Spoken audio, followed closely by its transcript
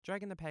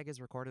Dragging the Peg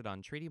is recorded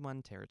on Treaty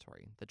 1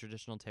 territory, the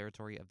traditional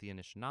territory of the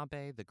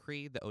Anishinaabe, the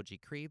Cree, the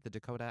Oji-Cree, the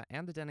Dakota,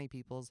 and the Dene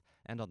peoples,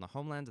 and on the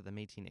homeland of the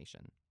Métis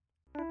Nation.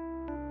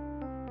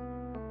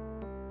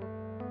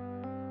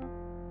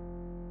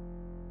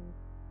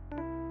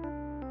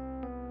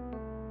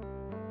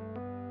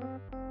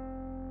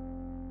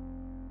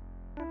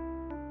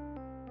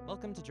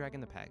 Welcome to Dragging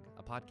the Peg,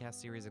 a podcast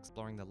series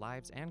exploring the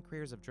lives and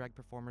careers of drag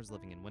performers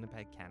living in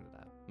Winnipeg,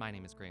 Canada. My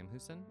name is Graham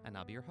Husson, and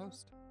I'll be your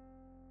host.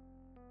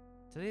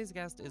 Today's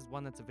guest is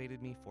one that's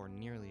evaded me for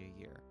nearly a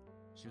year.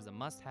 She was a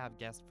must-have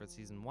guest for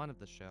season 1 of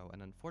the show,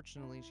 and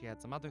unfortunately she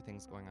had some other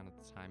things going on at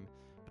the time,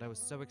 but I was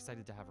so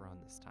excited to have her on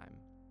this time.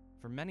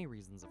 For many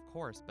reasons, of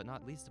course, but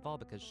not least of all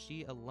because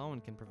she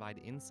alone can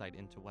provide insight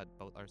into what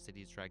both our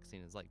city's drag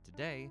scene is like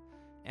today,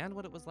 and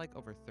what it was like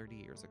over 30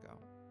 years ago.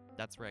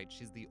 That's right,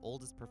 she's the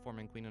oldest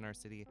performing queen in our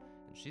city,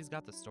 and she's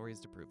got the stories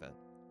to prove it.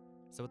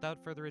 So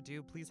without further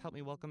ado, please help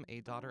me welcome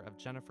a daughter of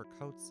Jennifer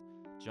Coates,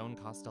 Joan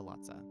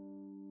Costa-Latza.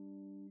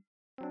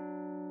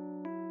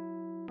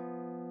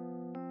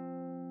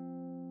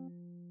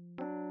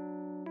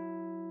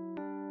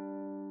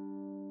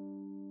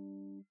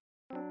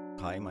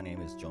 Hi, my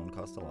name is Joan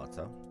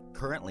Costa-Latza,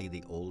 currently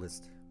the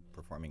oldest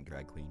performing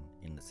drag queen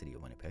in the city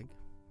of Winnipeg.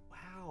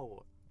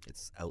 Wow.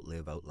 It's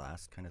outlive,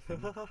 outlast kind of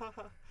thing.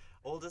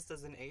 Oldest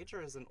as in age,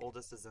 or as in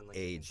oldest as in like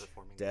age,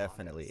 performing?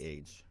 definitely longest?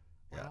 age.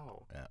 Yeah,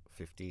 Wow. yeah,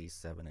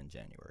 57 in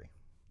January.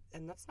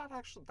 And that's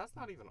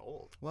not even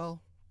old.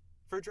 Well,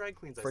 For drag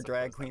queens, I for suppose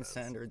drag that queen is.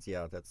 standards,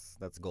 yeah, that's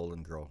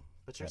golden girl.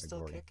 But you're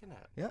still category. kicking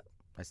it. Yeah,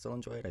 I still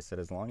enjoy it. I said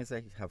as long as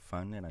I have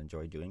fun and I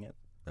enjoy doing it,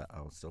 that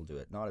I'll still do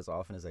it. Not as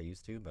often as I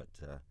used to, but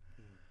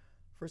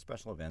for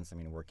special events, I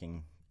mean,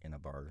 working in a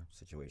bar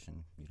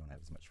situation, you don't have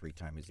as much free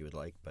time as you would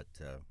like, but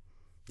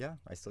yeah,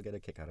 I still get a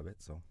kick out of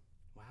it, so.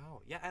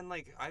 Wow. Yeah, and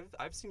like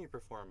I've seen you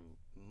perform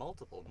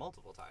multiple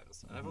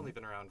times. And I've only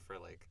been around for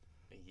like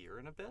a year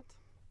and a bit.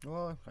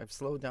 Well, I've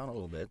slowed down a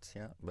little bit,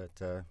 yeah,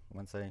 but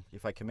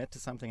if I commit to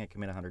something, I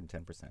commit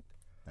 110%.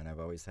 And I've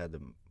always had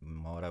the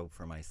motto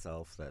for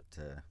myself that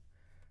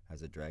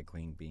as a drag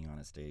queen, being on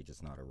a stage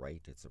is not a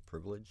right, it's a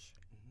privilege.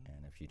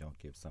 And if you don't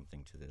give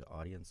something to the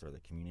audience or the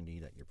community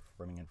that you're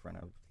performing in front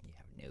of, you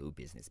have no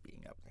business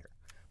being up there.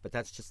 But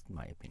that's just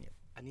my opinion.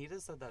 Anita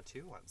said that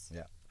too once.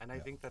 Yeah. And I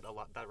Yeah. think that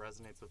that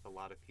resonates with a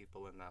lot of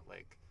people in that,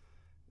 like,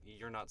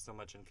 you're not so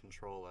much in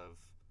control of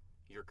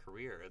your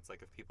career. It's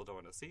like if people don't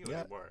want to see you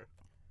Yeah. anymore,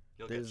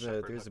 you'll There's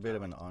get a bit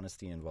of an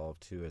honesty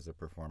involved too as a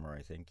performer.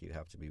 I think you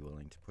have to be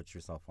willing to put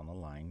yourself on the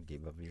line,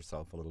 give of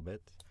yourself a little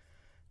bit,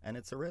 and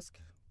it's a risk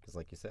because,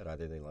 like you said,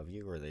 either they love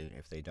you or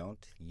if they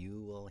don't,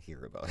 you will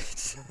hear about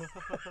it.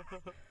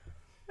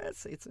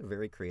 It's a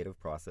very creative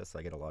process.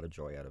 I get a lot of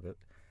joy out of it.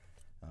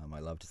 I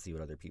love to see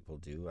what other people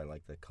do. I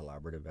like the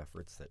collaborative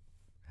efforts that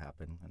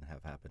happen and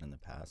have happened in the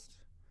past.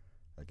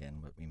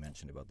 Again, what we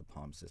mentioned about the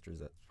Palm Sisters,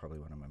 that's probably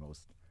one of my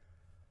most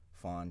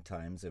fond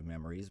times of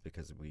memories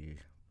because we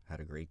had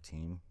a great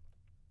team.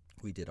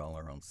 We did all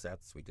our own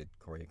sets. We did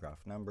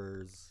choreographed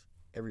numbers.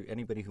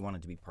 Anybody who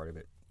wanted to be part of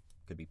it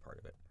could be part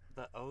of it.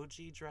 The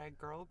OG drag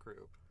girl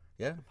group.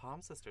 Yeah. The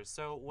Palm Sisters.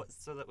 So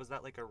was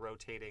that like a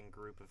rotating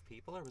group of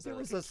people, or was there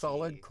There like was a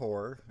solid key?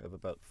 core of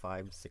about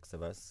 5-6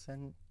 of us,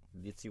 and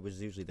it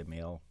was usually the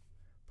male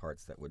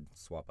parts that would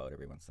swap out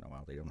every once in a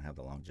while. They don't have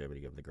the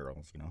longevity of the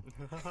girls, you know.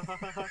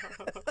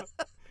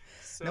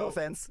 So, No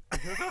offense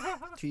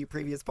to you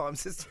previous Palm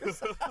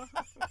Sisters.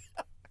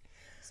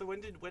 So when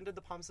did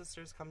the Palm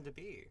Sisters come to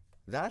be?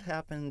 That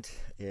happened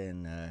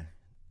in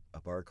a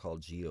bar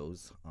called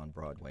Geo's on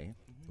Broadway.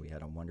 We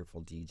had a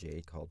wonderful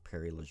DJ called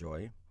Perry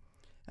LaJoy,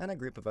 and a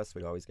group of us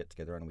would always get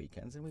together on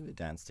weekends and we would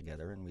dance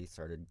together, and we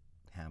started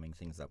hamming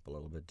things up a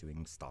little bit,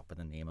 doing Stop in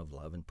the Name of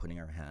Love and putting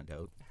our hand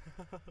out.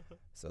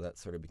 So that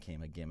sort of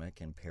became a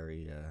gimmick, and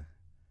Perry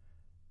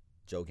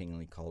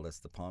jokingly called us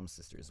the Palm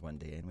Sisters one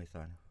day, and we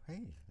thought,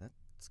 hey,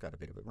 that's got a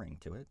bit of a ring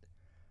to it.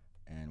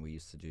 And we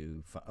used to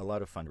do a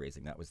lot of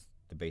fundraising. That was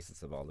the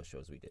basis of all the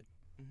shows we did.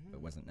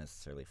 It wasn't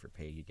necessarily for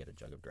pay. You get a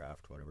jug of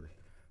draft, whatever,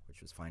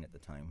 which was fine at the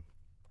time.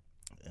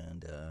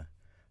 And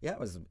yeah, it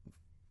was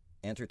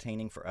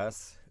entertaining for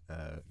us,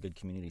 good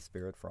community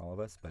spirit for all of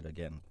us. But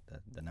again,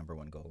 the number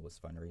one goal was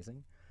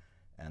fundraising.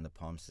 And the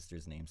Palm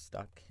Sisters name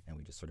stuck, and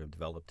we just sort of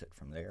developed it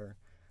from there.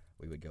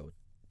 We would go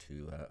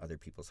to other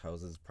people's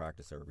houses,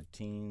 practice our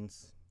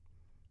routines,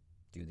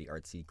 do the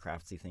artsy,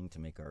 craftsy thing to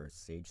make our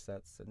stage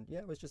sets. And yeah,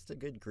 it was just a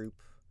good group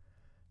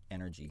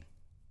energy.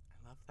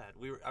 I love that.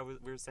 We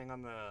were saying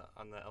on the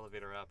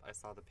elevator up, I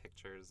saw the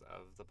pictures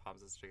of the Palm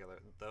Sisters together.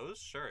 Those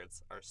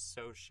shirts are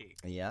so chic.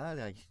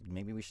 Yeah,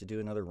 maybe we should do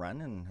another run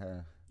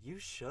and You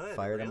should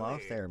fire them really.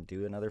 off there and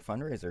do another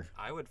fundraiser.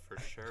 I would for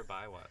sure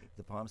buy one.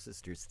 The Palm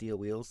Sisters Steel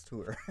Wheels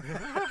Tour.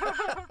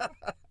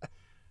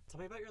 Tell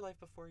me about your life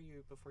before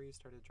you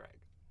started drag.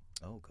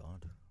 Oh,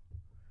 God.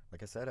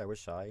 Like I said, I was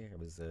shy. I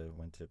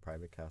went to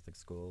private Catholic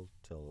school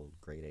till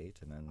grade 8,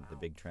 and then the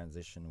big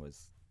transition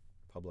was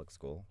public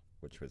school,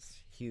 which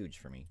was huge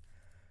for me.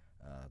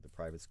 The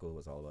private school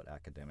was all about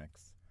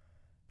academics.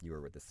 You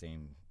were with the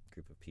same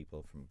group of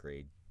people from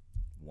grade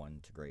 1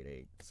 to grade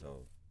 8,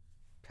 so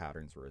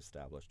patterns were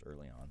established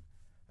early on.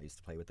 I used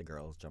to play with the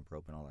girls, jump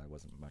rope and all that. I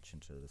wasn't much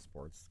into the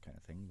sports kind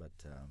of thing, but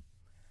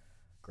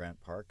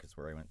Grant Park is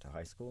where I went to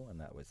high school, and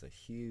that was a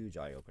huge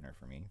eye-opener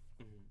for me.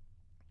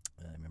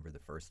 I remember the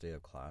first day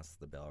of class,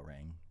 the bell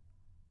rang.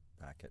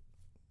 Back at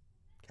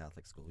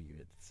Catholic school, you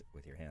would sit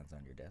with your hands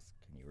on your desk,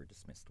 and you were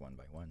dismissed one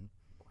by one.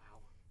 Wow.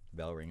 The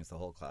bell rings, the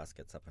whole class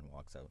gets up and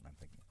walks out, and I'm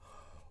thinking,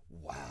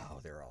 wow,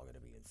 they're all going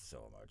to be in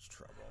so much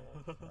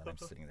trouble. And I'm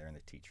sitting there, and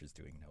the teacher's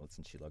doing notes,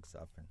 and she looks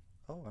up, and,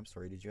 oh, I'm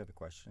sorry, did you have a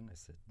question? I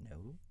said,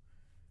 no.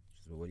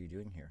 She said, well, what are you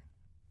doing here?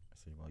 I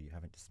said, well, you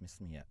haven't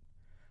dismissed me yet.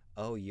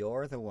 Oh,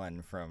 you're the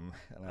one from,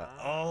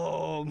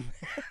 and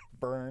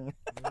burn.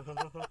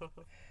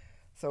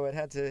 So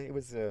it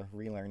was a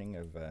relearning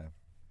of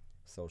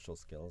social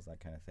skills, that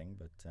kind of thing.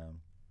 But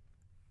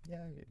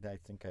yeah, I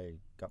think I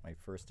got my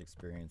first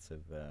experience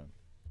of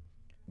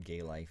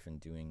gay life and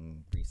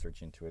doing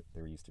research into it.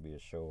 There used to be a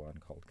show on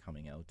called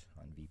Coming Out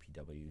on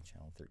VPW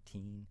Channel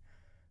 13,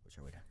 which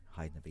I would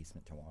hide in the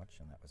basement to watch,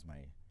 and that was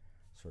my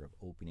sort of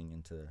opening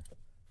into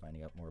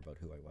finding out more about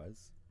who I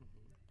was.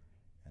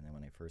 And then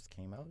when I first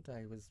came out,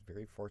 I was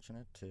very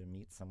fortunate to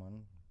meet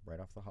someone right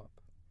off the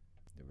hop.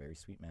 A very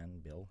sweet man,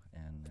 Bill,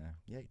 and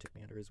yeah, he took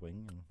me under his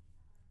wing. And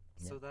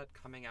yeah. So that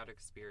coming out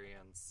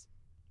experience,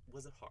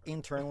 was it hard?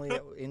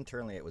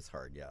 Internally, it was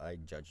hard. Yeah, I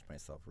judged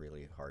myself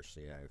really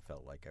harshly. I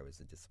felt like I was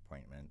a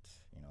disappointment.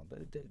 You know, but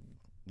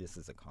this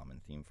is a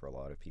common theme for a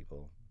lot of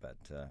people. But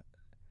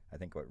I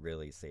think what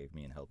really saved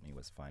me and helped me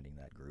was finding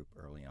that group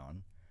early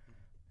on.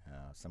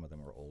 Some of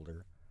them were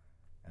older,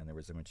 and there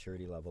was a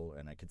maturity level,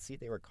 and I could see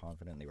they were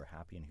confident, they were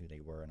happy in who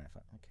they were, and I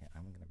thought, okay,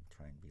 I'm going to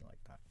try and be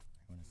like that.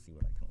 I want to see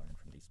what I can learn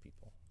from these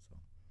people. So,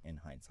 in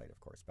hindsight, of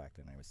course, back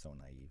then I was so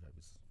naive. I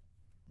was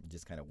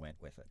just kind of went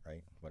with it,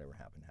 right? Whatever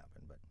happened,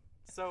 happened. But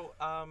so,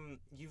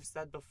 you've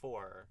said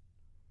before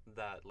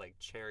that like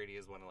charity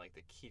is one of like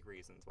the key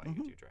reasons why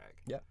you do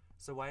drag. Yeah.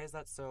 So why is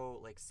that so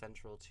like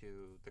central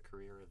to the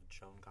career of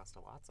Joan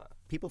Castellazza?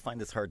 People find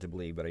this hard to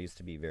believe, but I used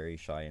to be very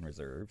shy and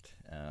reserved.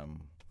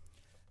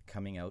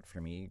 Coming out for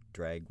me,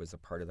 drag was a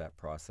part of that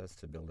process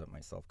to build up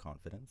my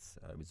self-confidence.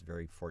 I was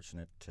very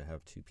fortunate to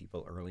have two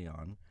people early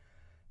on.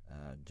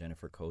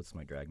 Jennifer Coates,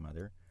 my drag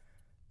mother,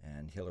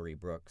 and Hillary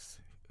Brooks,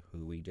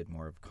 who we did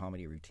more of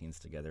comedy routines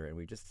together, and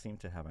we just seemed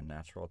to have a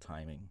natural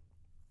timing.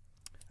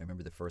 I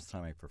remember the first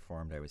time I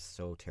performed, I was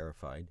so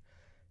terrified.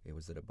 It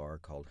was at a bar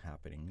called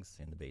Happenings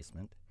in the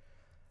basement,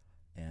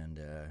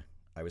 and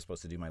I was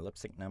supposed to do my lip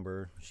sync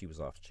number. She was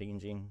off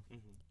changing.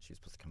 She was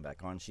supposed to come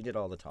back on. She did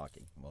all the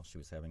talking. Well, she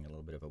was having a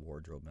little bit of a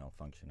wardrobe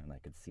malfunction, and I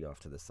could see off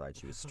to the side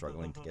she was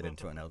struggling to get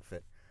into an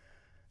outfit.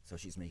 So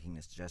she's making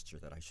this gesture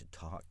that I should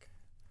talk.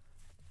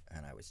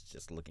 And I was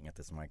just looking at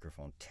this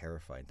microphone,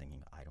 terrified,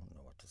 thinking, I don't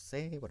know what to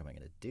say. What am I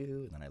going to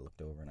do? And then I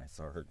looked over and I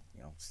saw her,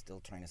 still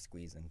trying to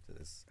squeeze into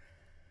this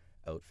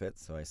outfit.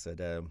 So I said,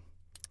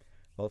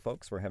 well,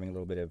 folks, we're having a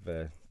little bit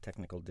of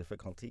technical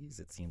difficulties.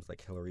 It seems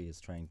like Hillary is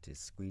trying to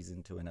squeeze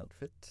into an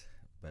outfit,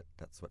 but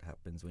that's what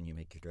happens when you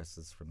make your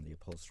dresses from the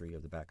upholstery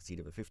of the back seat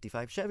of a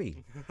 55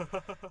 Chevy.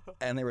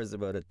 And there was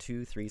about a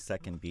 2-3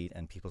 second beat,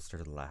 and people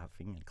started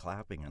laughing and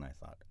clapping, and I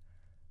thought,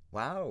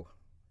 wow,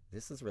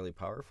 this is really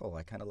powerful.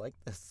 I kind of like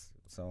this.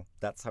 So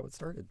that's how it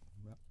started.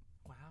 Yeah.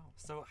 Wow.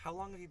 So how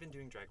long have you been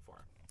doing drag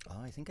for?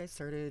 I think I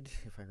started,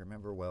 if I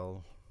remember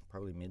well,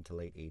 probably mid to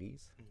late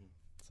 80s.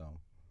 So,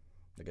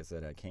 like I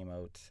said, I came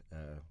out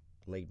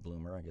late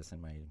bloomer, I guess in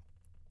my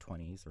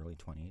 20s, early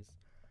 20s,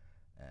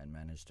 and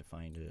managed to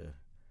find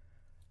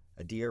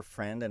a dear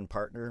friend and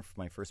partner,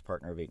 my first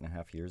partner of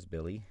 8.5 years,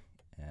 Billy,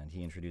 and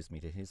he introduced me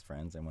to his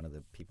friends, and one of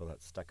the people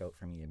that stuck out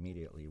for me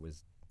immediately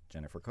was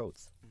Jennifer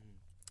Coates.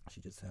 She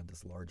just had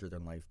this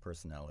larger-than-life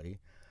personality.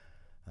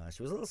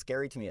 She was a little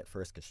scary to me at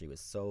first because she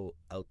was so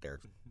out there.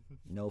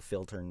 No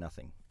filter,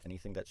 nothing.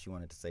 Anything that she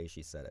wanted to say,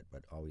 she said it,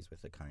 but always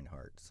with a kind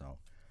heart. So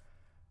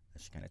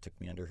she kind of took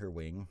me under her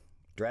wing.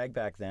 Drag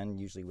back then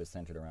usually was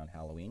centered around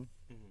Halloween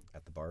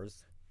at the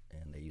bars,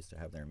 and they used to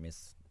have their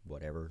Miss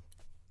Whatever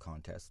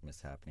contest, Miss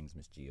Happenings,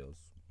 Miss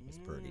Geos, Miss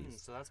Purdy's.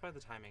 So that's why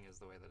the timing is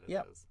the way that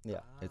it is.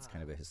 Yeah, it's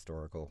kind of a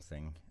historical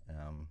thing.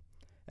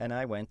 And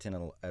I went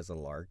in as a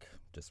lark,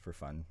 just for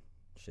fun.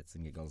 Shits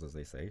and giggles, as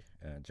they say.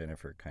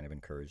 Jennifer kind of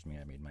encouraged me.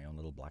 I made my own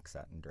little black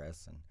satin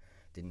dress and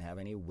didn't have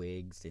any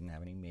wigs, didn't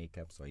have any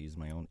makeup, so I used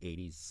my own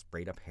 80s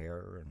sprayed up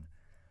hair, and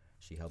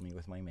she helped me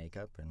with my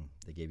makeup, and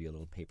they gave you a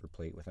little paper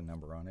plate with a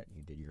number on it.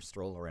 You did your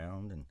stroll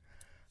around, and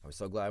I was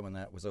so glad when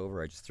that was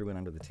over. I just threw it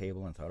under the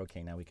table and thought,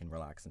 okay, now we can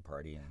relax and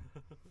party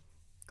and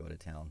go to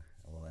town.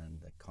 Well, then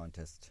the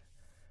contest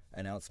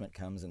announcement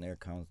comes, and there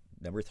comes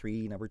number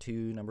 3, number 2,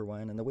 number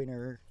 1, and the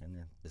winner,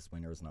 and this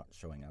winner is not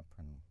showing up,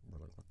 and we're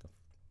like, what the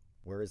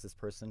where is this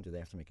person? Do they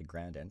have to make a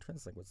grand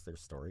entrance? Like, what's their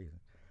story?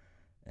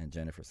 And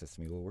Jennifer says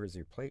to me, well, where's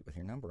your plate with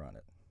your number on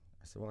it?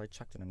 I said, well, I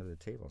chucked it under the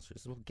table. She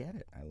says, well, get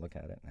it. I look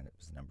at it, and it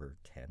was number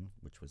 10,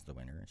 which was the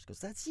winner. And she goes,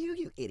 that's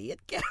you idiot.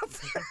 Get up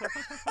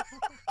there.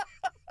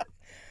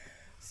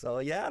 So,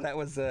 yeah, that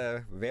was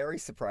very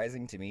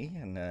surprising to me.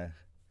 And that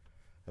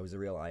was a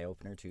real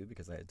eye-opener, too,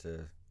 because I had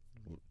to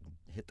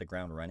hit the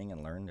ground running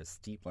and learn a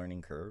steep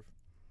learning curve.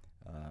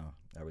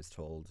 I was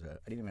told I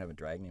didn't even have a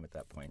drag name at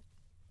that point.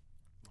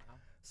 Wow.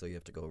 So you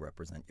have to go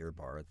represent your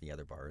bar at the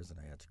other bars, and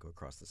I had to go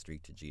across the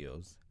street to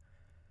Geo's.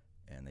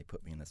 And they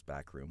put me in this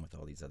back room with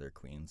all these other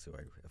queens who I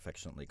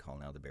affectionately call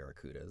now the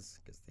Barracudas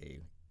because they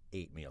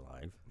ate me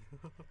alive.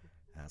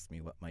 Asked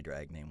me what my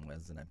drag name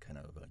was, and I'm kind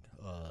of like,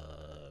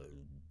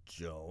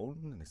 Joan?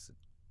 And they said,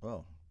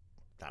 well,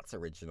 that's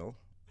original.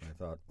 And I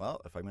thought,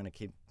 well, if I'm going to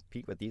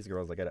compete with these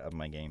girls, I got to up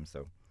my game.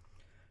 So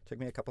it took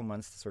me a couple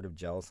months to sort of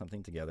gel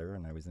something together,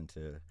 and I was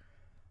into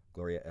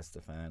Gloria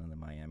Estefan and the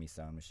Miami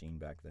Sound Machine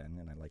back then,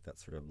 and I liked that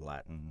sort of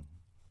Latin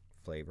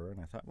flavor. And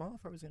I thought, well,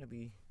 if I was going to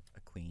be a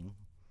queen,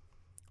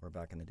 or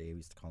back in the day we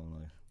used to call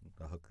them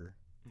a hooker,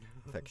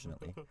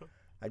 affectionately,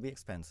 I'd be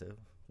expensive.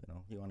 You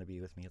know, you want to be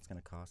with me, it's going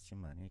to cost you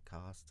money.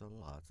 Cost a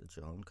lot.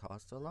 Joan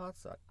cost a lot.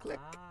 So click.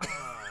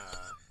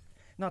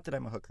 Not that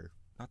I'm a hooker.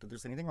 Not that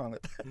there's anything wrong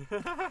with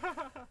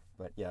that.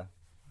 But yeah,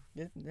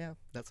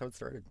 that's how it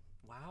started.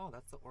 Wow,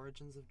 that's the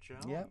origins of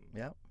Joan.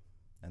 Yeah.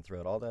 And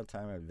throughout all that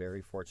time, I'm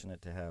very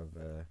fortunate to have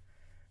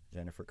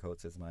Jennifer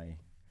Coates as my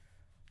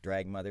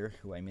drag mother,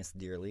 who I miss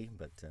dearly.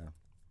 But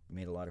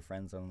made a lot of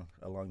friends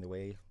along the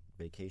way.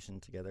 Vacation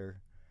together,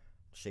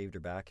 shaved her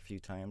back a few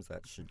times.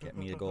 That should get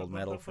me a gold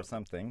medal for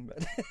something.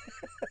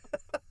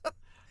 But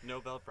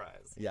Nobel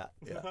Prize. Yeah.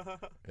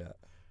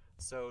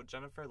 So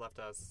Jennifer left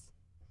us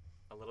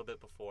a little bit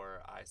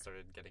before I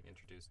started getting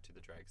introduced to the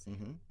drag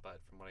scene.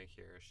 But from what I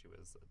hear,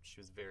 she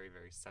was very,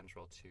 very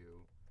central to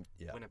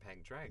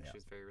Winnipeg drag. She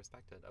was very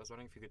respected. I was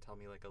wondering if you could tell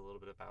me like a little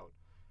bit about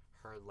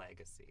her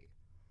legacy.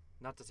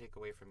 Not to take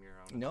away from your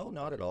own. No,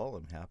 not at all.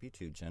 I'm happy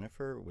to.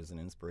 Jennifer was an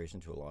inspiration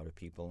to a lot of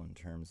people in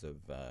terms of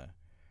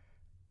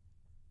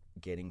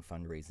getting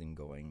fundraising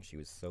going. She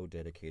was so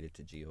dedicated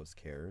to Geo's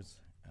Cares.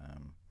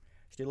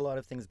 She did a lot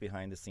of things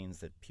behind the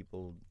scenes that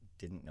people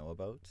didn't know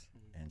about,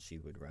 and she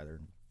would rather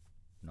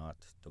not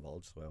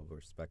divulge, so I will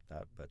respect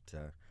that.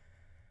 But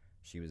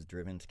she was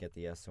driven to get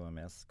the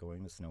SOMS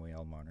going, the Snowy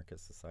Owl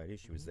Monarchist Society.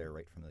 She was there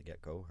right from the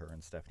get-go. Her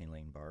and Stephanie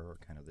Lane Barr were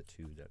kind of the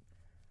two that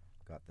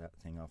got that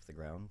thing off the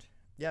ground.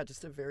 Yeah,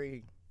 just a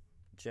very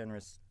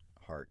generous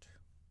heart,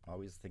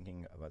 always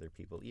thinking of other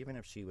people. Even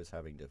if she was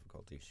having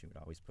difficulty, she would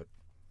always put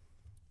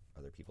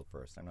other people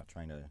first. I'm not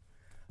trying to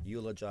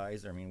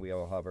eulogize. I mean, we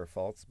all have our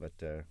faults, but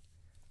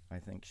I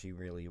think she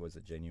really was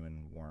a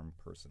genuine, warm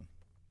person.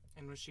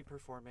 And was she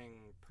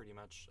performing pretty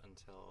much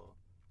until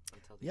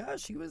the Yeah,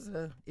 she was.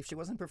 If she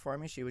wasn't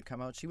performing, she would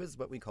come out. She was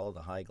what we call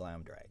the high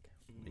glam drag,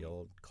 the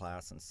old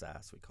class and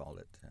sass, we called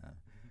it.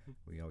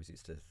 We always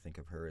used to think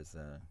of her as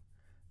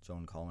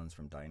Joan Collins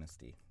from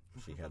Dynasty.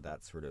 She had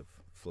that sort of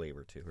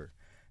flavor to her.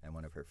 And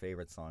one of her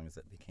favorite songs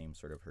that became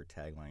sort of her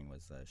tagline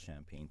was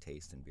Champagne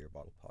Taste in Beer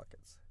Bottle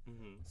Pockets.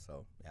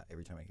 So, yeah,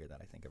 every time I hear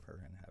that, I think of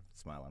her and have a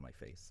smile on my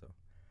face. So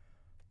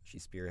she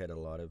spearheaded a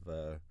lot of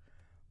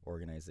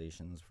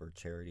organizations for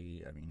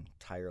charity. I mean,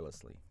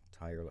 tirelessly.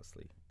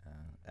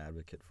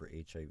 Advocate for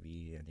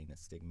HIV, ending the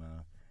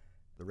stigma.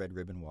 The Red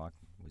Ribbon Walk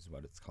was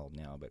what it's called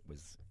now, but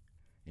was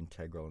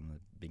integral in the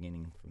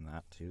beginning from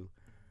that, too.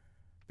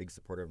 Big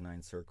supporter of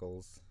Nine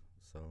Circles.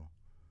 So,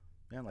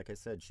 yeah, like I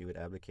said, she would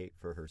advocate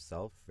for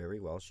herself very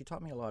well. She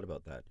taught me a lot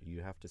about that.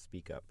 You have to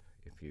speak up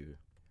if you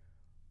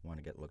want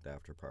to get looked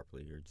after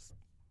properly. You're just,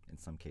 in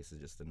some cases,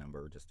 just a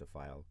number, just a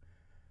file.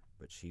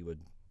 But she would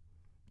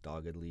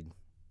doggedly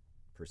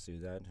pursue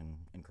that and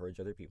encourage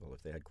other people.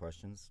 If they had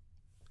questions,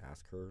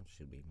 ask her.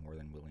 She'd be more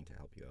than willing to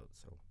help you out.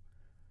 So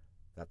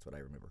that's what I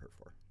remember her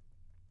for.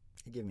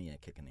 It gave me a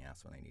kick in the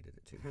ass when I needed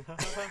it, too.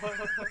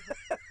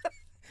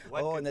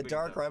 And the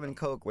dark rum and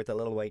Coke with a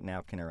little white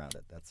napkin around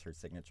it. That's her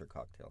signature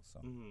cocktail. So,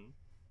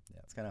 yeah,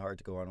 it's kind of hard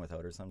to go on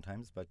without her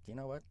sometimes. But you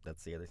know what?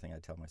 That's the other thing I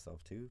tell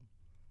myself, too.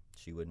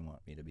 She wouldn't want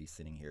me to be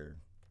sitting here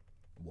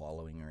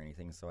wallowing or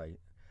anything. So I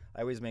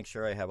always make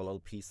sure I have a little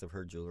piece of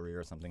her jewelry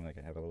or something. Like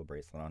I have a little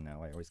bracelet on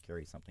now. I always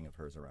carry something of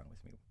hers around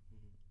with me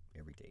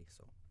every day.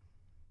 So.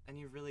 And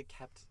you really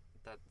kept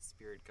that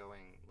spirit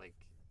going. Like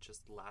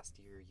just last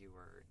year, you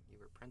were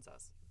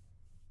Princess.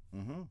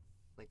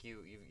 Like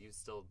you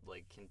still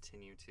like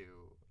continue to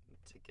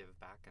give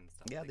back and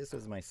stuff. Yeah, like this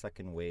was my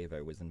second wave.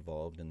 I was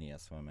involved in the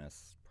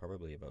SOMS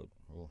probably about,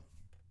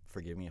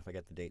 forgive me if I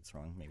get the dates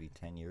wrong, maybe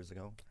 10 years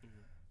ago.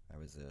 I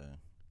was a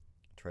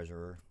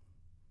treasurer,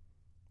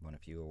 won a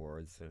few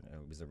awards.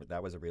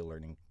 That was a real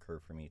learning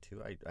curve for me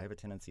too. I have a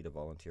tendency to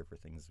volunteer for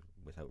things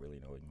without really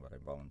knowing what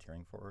I'm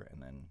volunteering for,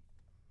 and then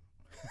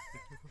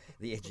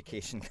the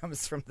education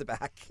comes from the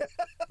back.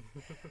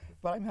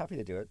 But I'm happy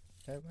to do it.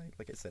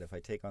 Like I said, if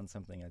I take on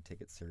something, I take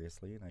it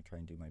seriously, and I try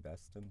and do my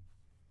best. And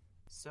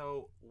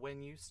so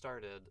when you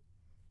started,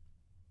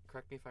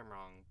 correct me if I'm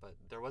wrong, but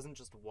there wasn't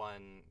just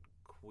one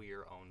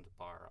queer-owned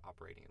bar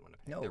operating in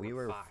Winnipeg. No, there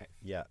were 5.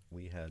 Yeah,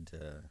 we had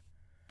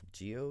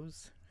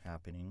Geo's,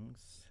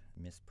 Happenings,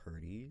 Miss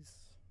Purdy's,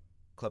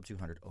 Club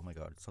 200. Oh my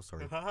God, so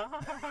sorry.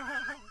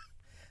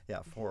 Yeah,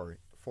 4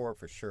 for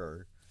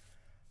sure.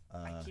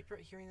 I keep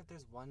hearing that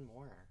there's one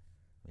more.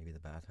 Maybe the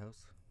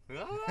Bathhouse.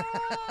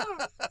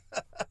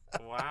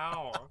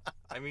 Wow.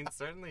 I mean,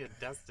 certainly a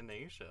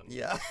destination.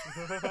 Yeah.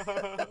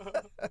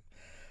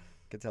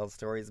 Could tell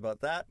stories about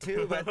that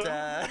too, but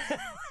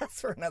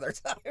that's for another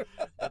time.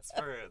 That's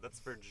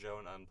for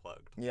Joan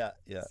Unplugged. Yeah.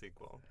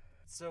 Sequel.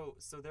 So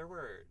there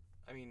were,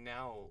 I mean,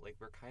 now like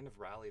we're kind of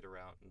rallied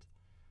around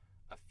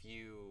a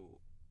few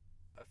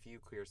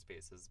queer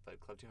spaces, but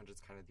Club 200 is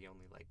kind of the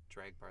only like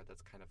drag bar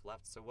that's kind of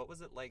left. So what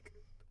was it like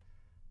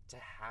to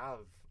have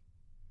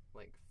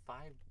like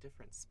 5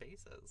 different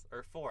spaces,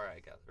 or 4, I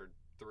guess, or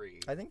 3?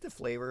 I think the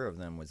flavor of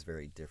them was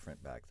very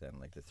different back then.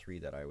 Like the 3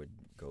 that I would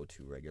go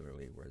to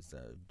regularly was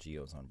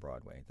Geo's on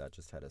Broadway. That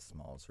just had a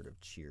small sort of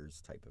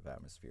Cheers type of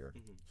atmosphere.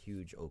 Mm-hmm.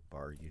 Huge oak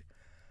bar. You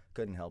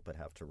couldn't help but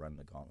have to run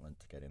the gauntlet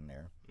to get in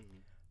there.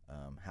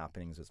 Mm-hmm.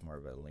 Happenings was more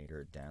of a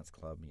later dance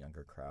club,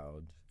 younger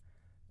crowd.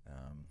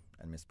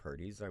 And Miss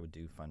Purdy's, I would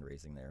do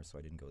fundraising there, so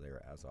I didn't go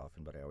there as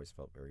often, but I always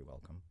felt very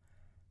welcome.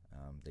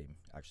 They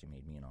actually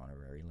made me an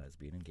honorary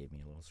lesbian and gave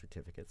me a little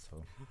certificate.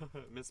 So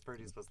Miss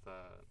Purdy's was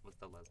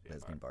the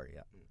lesbian bar,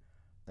 yeah.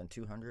 Then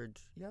 200,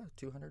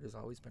 200 has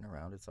always been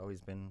around. It's always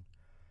been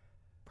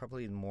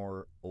probably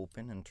more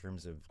open in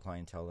terms of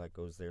clientele that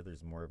goes there.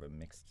 There's more of a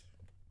mixed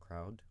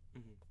crowd.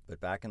 Mm-hmm. But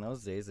back in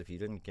those days, if you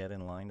didn't get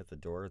in line at the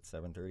door at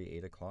 7:30,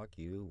 8 o'clock,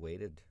 you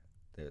waited.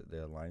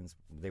 The lines,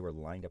 they were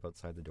lined up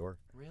outside the door.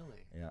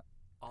 Really? Yeah.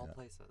 All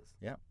places?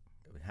 Yeah.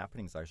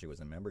 Happenings actually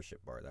was a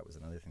membership bar. That was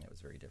another thing that was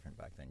very different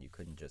back then. You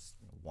couldn't just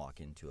walk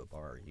into a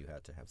bar. You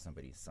had to have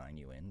somebody sign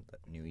you in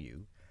that knew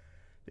you,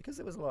 because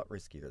it was a lot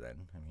riskier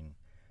then. I mean,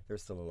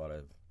 there's still a lot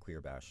of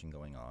queer bashing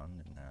going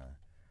on, and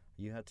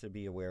you had to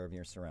be aware of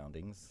your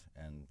surroundings.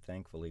 And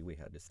thankfully, we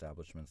had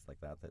establishments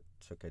like that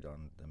took it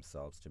on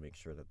themselves to make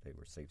sure that they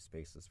were safe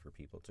spaces for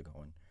people to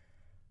go and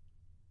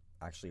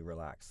actually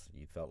relax.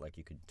 You felt like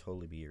you could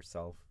totally be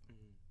yourself.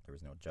 Mm-hmm. There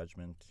was no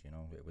judgment.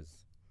 It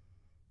was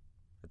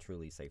a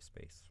truly safe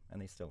space,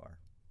 and they still are.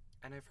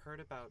 And I've heard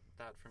about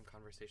that from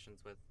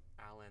conversations with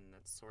Alan.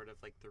 That's sort of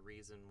like the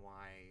reason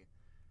why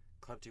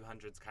Club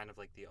 200's kind of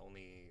like the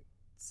only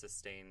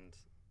sustained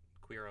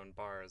queer-owned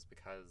bars,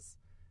 because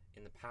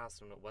in the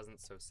past, when it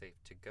wasn't so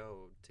safe to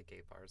go to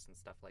gay bars and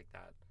stuff like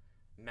that,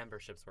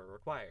 memberships were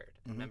required.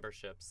 Mm-hmm.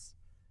 Memberships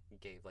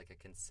gave like a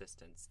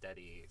consistent,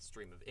 steady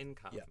stream of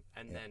income. Yeah.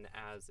 And then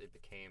as it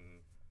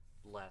became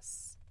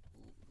less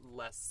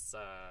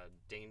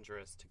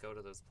dangerous to go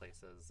to those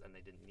places, and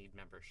they didn't need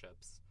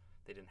memberships,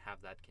 they didn't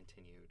have that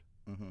continued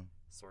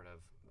sort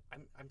of.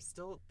 I'm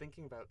still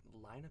thinking about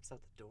lineups at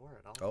the door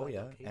at all. Oh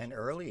yeah, locations. and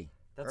early.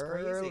 That's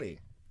early. crazy.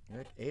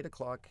 At 8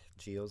 o'clock,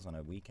 Geo's on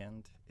a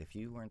weekend. If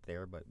you weren't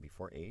there, but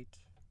before 8,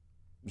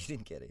 you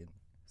didn't get in,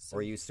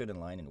 or you stood in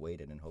line and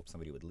waited and hoped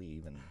somebody would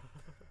leave. And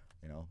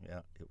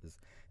it was.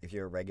 If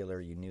you're a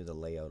regular, you knew the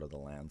layout of the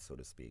land, so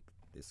to speak.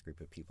 This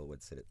group of people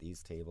would sit at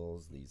these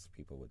tables. These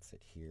people would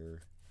sit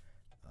here.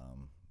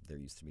 There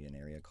used to be an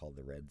area called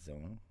the Red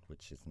Zone,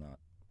 which is not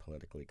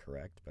politically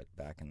correct, but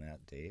back in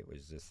that day, it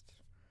was just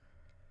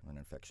an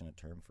affectionate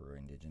term for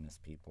Indigenous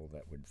people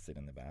that would sit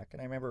in the back.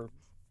 And I remember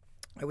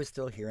I was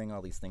still hearing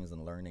all these things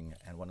and learning,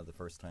 and one of the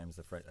first times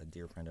a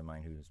dear friend of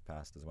mine who's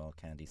passed as well,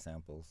 Candy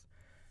Samples,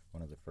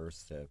 one of the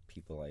first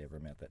people I ever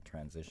met that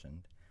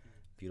transitioned,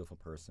 beautiful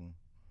person,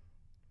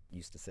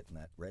 used to sit in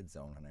that Red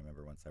Zone. And I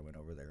remember once I went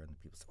over there and the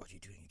people said, "What are you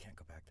doing? You can't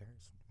go back there." I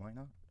said, "Why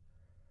not?"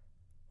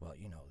 "Well,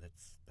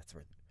 that's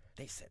where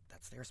they sit.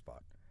 That's their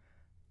spot."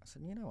 I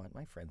said, "You know what?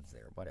 My friend's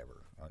there.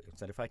 Whatever." I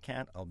said, "If I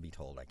can't, I'll be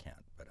told I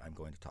can't, but I'm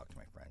going to talk to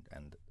my friend."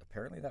 And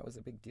apparently that was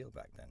a big deal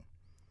back then.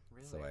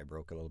 Really? So I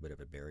broke a little bit of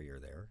a barrier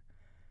there.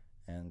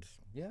 And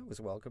yeah, it was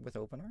welcomed with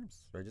open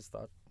arms. I just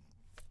thought,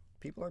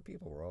 people are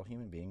people. We're all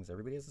human beings.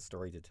 Everybody has a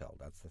story to tell.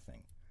 That's the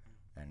thing.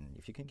 And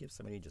if you can give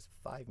somebody just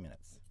 5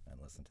 minutes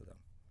and listen to them,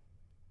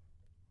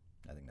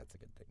 I think that's a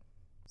good thing.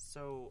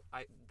 So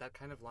that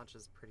kind of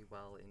launches pretty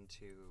well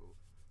into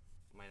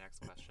my next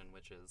question,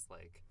 which is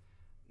like,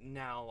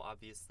 now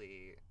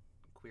obviously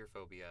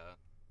queerphobia,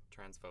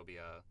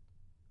 transphobia,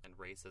 and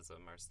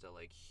racism are still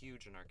like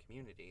huge in our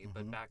community,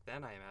 but back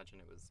then I imagine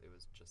it was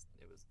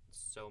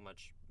so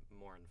much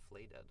more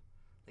inflated.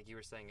 Like you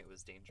were saying, it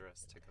was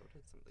dangerous to go to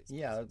some of these places.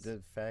 Yeah,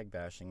 the fag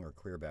bashing, or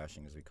queer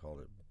bashing as we call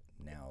it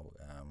now,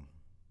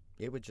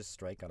 it would just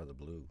strike out of the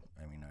blue.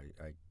 I mean,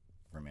 I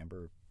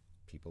remember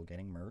people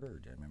getting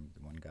murdered. I remember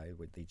one guy,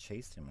 they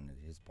chased him and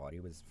his body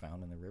was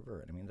found in the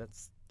river. And I mean,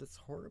 that's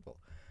horrible.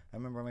 I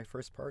remember my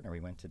first partner, we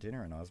went to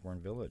dinner in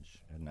Osborne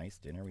Village, a nice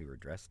dinner. We were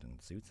dressed in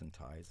suits and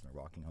ties and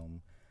we're walking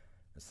home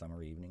a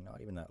summer evening, not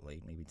even that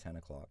late, maybe 10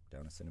 o'clock,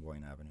 down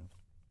Assiniboine Avenue.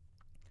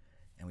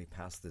 And we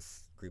passed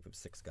this group of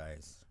 6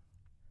 guys.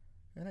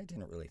 And I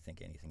didn't really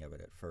think anything of it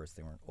at first.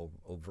 They weren't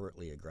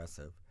overtly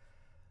aggressive.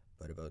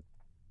 But about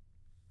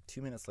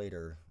 2 minutes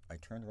later, I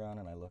turned around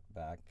and I looked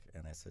back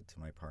and I said to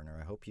my partner,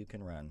 "I hope you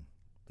can run,"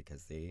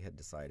 because they had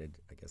decided,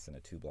 I guess in a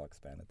 2-block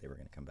span, that they were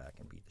going to come back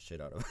and beat the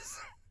shit out of us.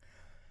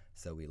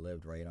 So we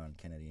lived right on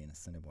Kennedy and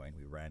Assiniboine.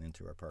 We ran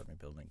into our apartment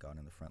building, got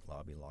in the front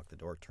lobby, locked the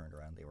door, turned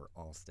around. They were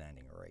all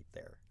standing right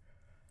there.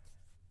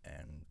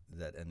 And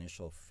that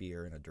initial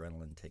fear and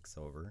adrenaline takes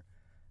over.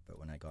 But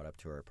when I got up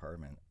to our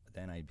apartment,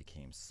 then I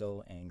became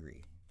so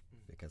angry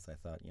because I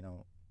thought,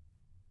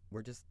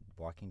 we're just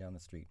walking down the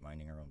street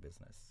minding our own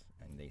business,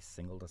 and they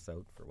singled us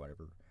out for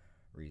whatever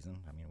reason.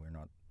 I mean, we're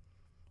not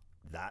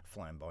that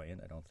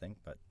flamboyant, I don't think,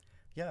 but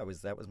yeah,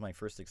 that was my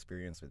first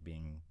experience with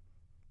being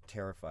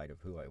terrified of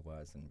who I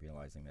was and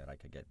realizing that I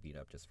could get beat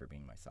up just for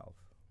being myself.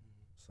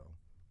 So,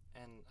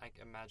 and I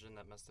imagine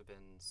that must have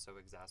been so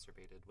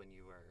exacerbated when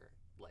you were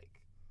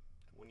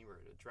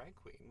a drag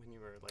queen, when you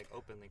were like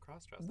openly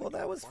cross-dressed. well,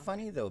 that was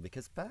funny though,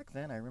 because back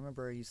then I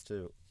remember I used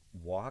to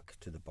walk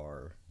to the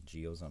bar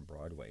Geo's on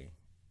Broadway,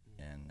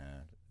 and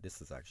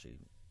this is actually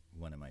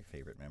one of my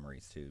favorite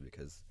memories too,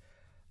 because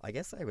I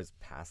guess I was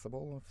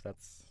passable, if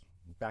that's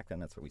back then.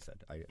 That's what we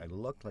said. I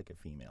looked like a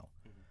female,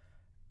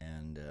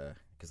 and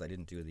because I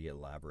didn't do the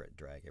elaborate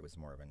drag, it was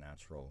more of a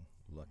natural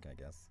look, I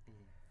guess.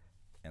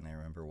 And I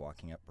remember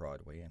walking up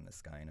Broadway, and this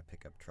guy in a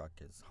pickup truck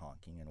is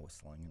honking and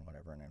whistling and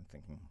whatever, and I'm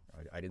thinking,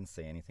 I didn't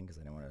say anything because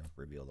I didn't want to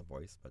reveal the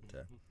voice, but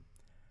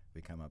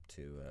we come up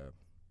to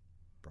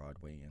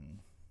Broadway, and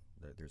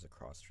there's a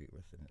cross street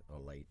with a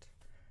light.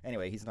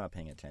 Anyway, he's not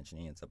paying attention.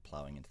 He ends up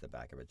plowing into the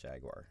back of a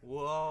Jaguar.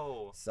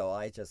 Whoa. So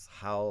I just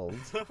howled.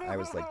 I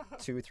was like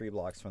 2 or 3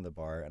 blocks from the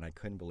bar, and I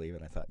couldn't believe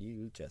it. I thought,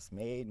 you just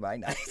made my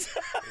night.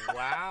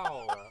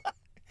 Wow.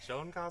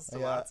 Joan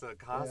Castellazza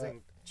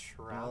causing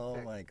traffic.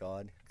 Oh my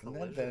God. And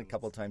then been a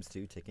couple of times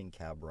too, taking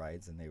cab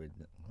rides, and they would,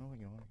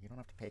 you don't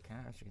have to pay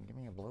cash. You can give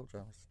me a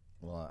blowjob.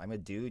 Well, I'm a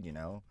dude, you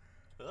know.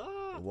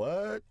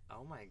 What?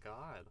 Oh my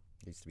God.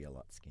 I used to be a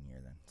lot skinnier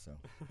then, so.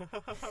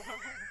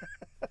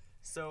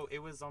 So it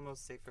was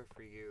almost safer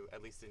for you,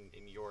 at least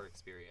in your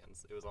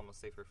experience, it was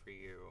almost safer for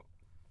you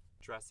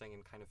dressing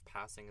and kind of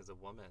passing as a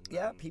woman.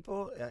 Yeah,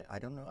 people, I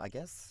don't know, I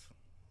guess.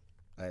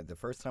 The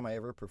first time I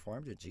ever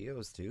performed at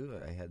Geo's too,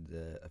 I had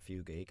a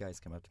few gay guys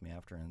come up to me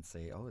after and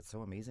say, "Oh, it's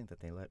so amazing that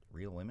they let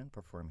real women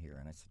perform here."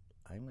 And I said,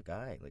 "I'm the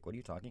guy. Like, what are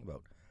you talking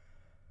about?"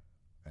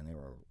 And they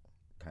were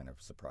kind of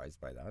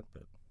surprised by that,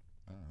 but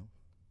I don't know.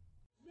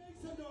 Make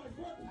some noise.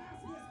 We're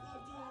past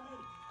this,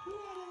 love, gentlemen. The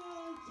one and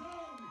only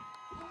Joan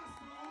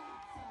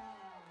Castellazza.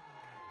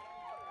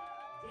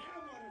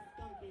 Damn, what a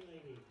spunky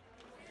lady.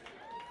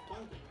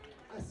 Spunky.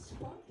 A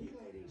spunky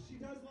lady. She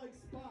does like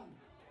spunk.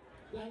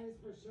 That is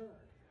for sure.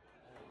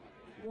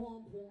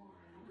 Womp womp.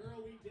 Girl,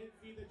 we did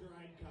see the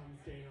dried cum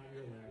stain on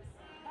your lips.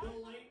 The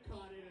light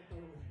caught it at the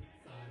right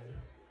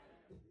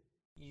side.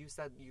 You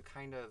said you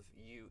kind of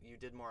you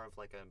did more of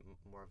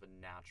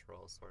a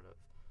natural sort of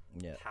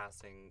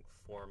passing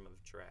form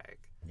of drag.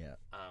 Yeah.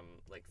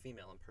 Like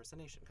female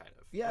impersonation kind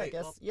of. Yeah, right? I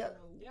guess.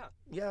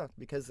 Yeah,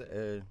 because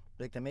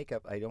like the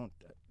makeup, I don't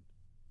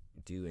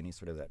do any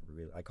sort of that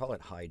real. I call it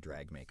high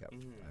drag makeup.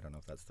 I don't know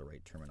if that's the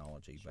right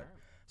terminology, but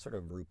sort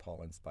of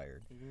RuPaul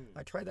inspired.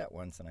 I tried that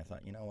once, and I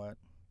thought, you know what?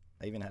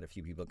 I even had a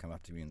few people come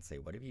up to me and say,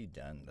 "What have you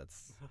done?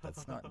 That's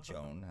not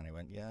Joan." And I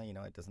went, "Yeah, you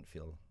know, it doesn't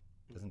feel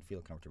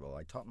comfortable."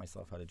 I taught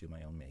myself how to do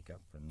my own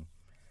makeup, and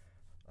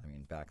I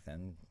mean, back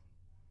then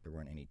there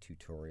weren't any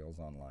tutorials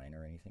online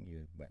or anything.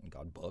 You went and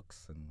got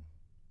books and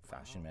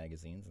fashion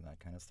magazines and that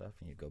kind of stuff,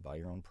 and you'd go buy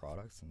your own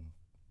products and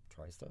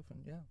try stuff,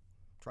 and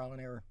trial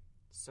and error.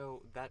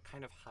 So that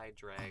kind of high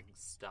drag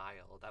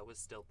style, that was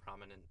still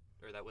prominent,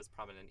 or that was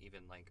prominent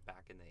even like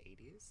back in the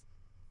 80s?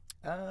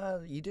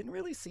 You didn't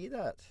really see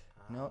that.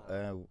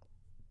 No.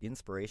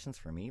 Inspirations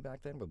for me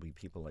back then would be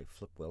people like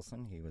Flip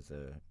Wilson. He was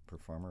a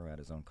performer at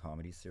his own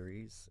comedy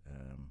series.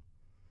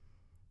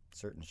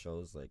 Certain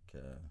shows like,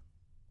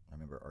 I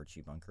remember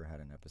Archie Bunker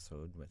had an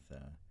episode with,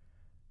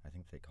 I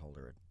think they called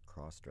her a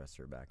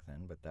cross-dresser back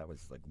then, but that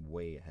was like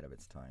way ahead of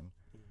its time.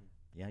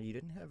 Yeah, you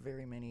didn't have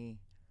very many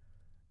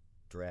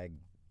drag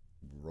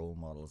role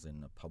models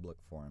in the public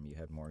forum. You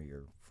had more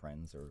your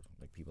friends, or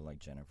like people like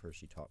Jennifer.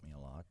 She taught me a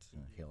lot.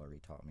 Hillary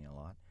taught me a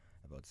lot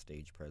about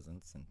stage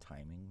presence and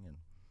timing,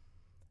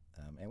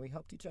 and we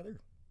helped each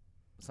other.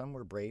 Some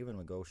were brave and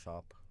would go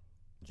shop.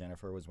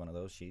 Jennifer was one of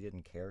those. She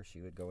didn't care.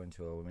 She would go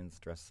into a women's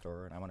dress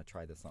store and, "I want to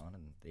try this on,"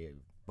 and they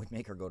would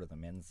make her go to the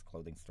men's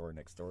clothing store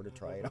next door to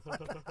try it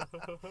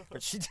on.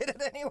 But she did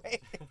it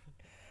anyway.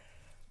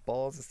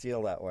 Balls to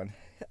steal that one.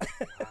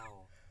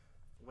 Wow.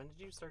 When did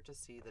you start to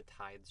see the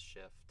tides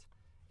shift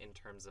in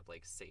terms of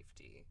like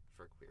safety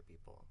for queer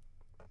people?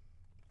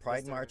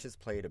 Pride marches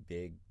played a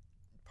big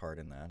part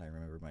in that. I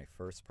remember my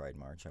first Pride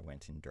March, I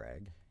went in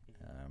drag.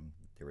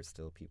 There were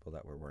still people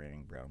that were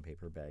wearing brown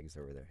paper bags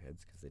over their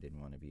heads because they didn't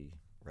want to be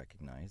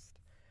recognized.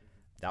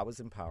 That was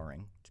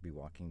empowering, to be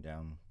walking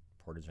down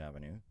Portage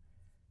Avenue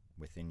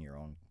within your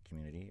own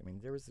community. I mean,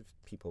 there was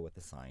people with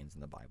the signs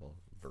and the Bible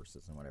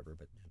verses and whatever,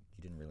 but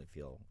you didn't really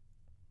feel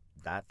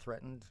that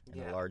threatened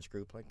in a large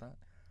group like that.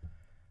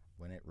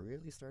 When it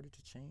really started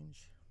to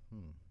change,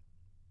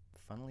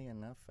 funnily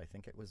enough, I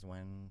think it was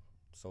when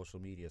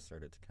social media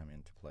started to come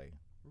into play.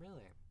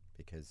 Really?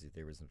 Because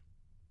there was a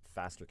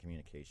faster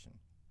communication.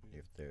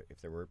 If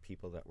there were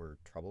people that were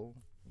trouble,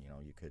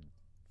 you could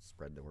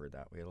spread the word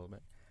that way a little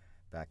bit.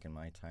 Back in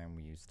my time,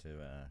 we used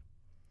to,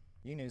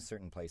 you knew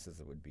certain places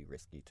that would be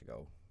risky to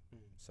go.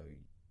 So you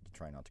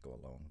try not to go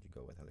alone. You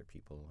go with other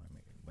people. I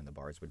mean, when the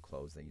bars would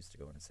close, they used to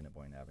go on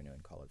Assiniboine Avenue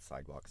and call it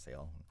sidewalk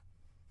sale,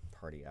 and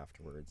party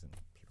afterwards, and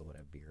people people would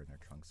have beer in their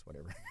trunks,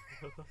 whatever.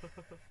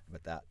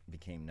 But that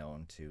became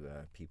known to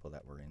people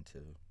that were into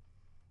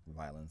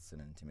violence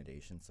and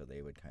intimidation, so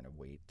they would kind of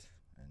wait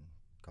and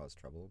cause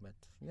trouble. But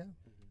yeah.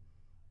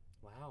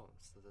 Wow,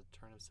 so the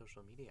turn of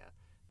social media.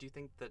 Do you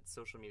think that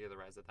social media, the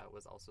rise of that,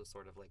 was also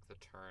sort of like the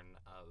turn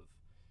of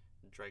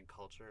drag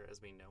culture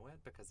as we know it?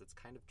 Because it's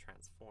kind of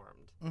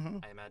transformed,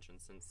 I imagine,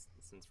 since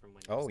from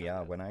when you Oh started.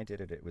 yeah, when I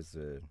did it, it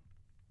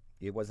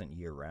wasn't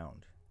year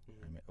round.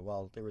 I mean,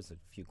 well, there was a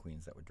few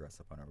queens that would dress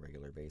up on a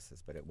regular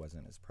basis, but it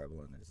wasn't as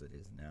prevalent as it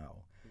is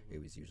now.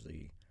 It was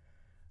usually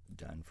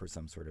done for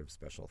some sort of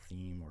special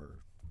theme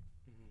or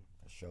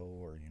a show,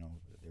 or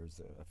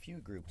there's a few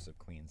groups of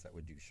queens that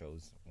would do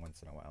shows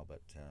once in a while,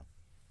 but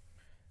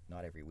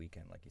not every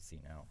weekend like you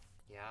see now.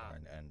 Yeah.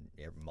 And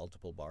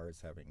multiple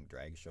bars having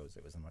drag shows.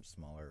 It was a much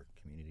smaller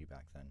community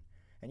back then,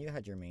 and you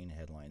had your main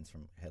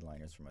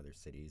headliners from other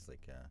cities,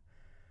 like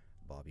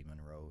Bobby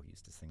Monroe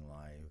used to sing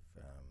live.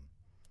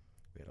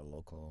 We had a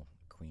local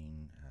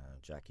queen,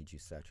 Jackie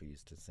Giussette, who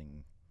used to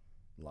sing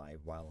live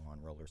while on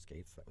roller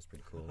skates. That was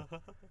pretty cool.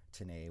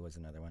 Tanae was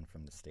another one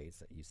from the States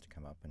that used to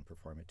come up and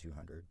perform at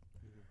 200,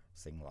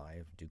 sing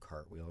live, do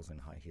cartwheels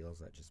and high heels.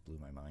 That just blew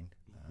my mind.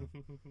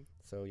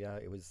 So yeah,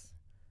 it was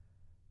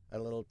a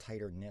little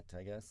tighter knit,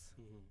 I guess.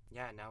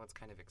 Yeah, now it's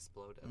kind of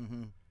exploded.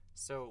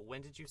 So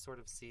when did you sort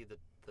of see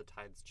the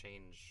tides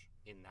change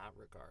in that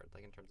regard,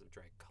 like in terms of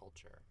drag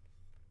culture?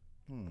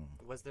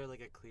 Was there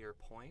like a clear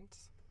point?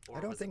 Or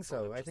I don't was think it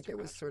sort so. of I just think a it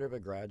was gradual- sort of a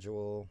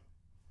gradual.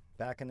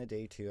 Back in the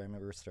day too, I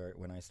remember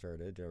when I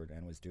started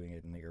and was doing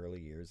it in the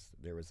early years.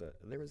 There was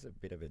a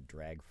bit of a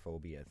drag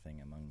phobia thing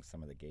among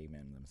some of the gay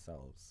men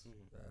themselves.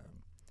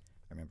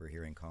 I remember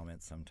hearing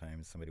comments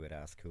sometimes. Somebody would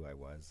ask who I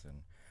was,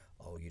 and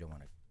you don't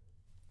want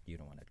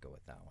to go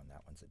with that one.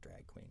 That one's a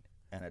drag queen.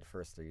 And at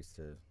first, I used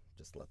to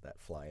just let that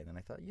fly. And then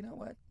I thought, you know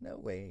what? No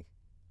way.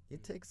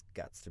 It takes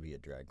guts to be a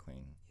drag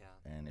queen. Yeah.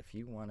 And if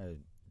you want to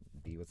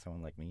be with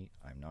someone like me,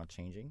 I'm not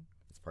changing.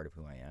 It's part of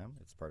who I am.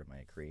 It's part of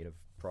my creative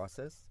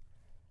process.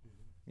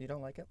 You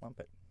don't like it, lump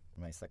it.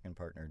 My second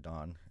partner,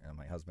 Don,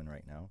 my husband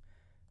right now,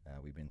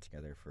 we've been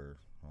together for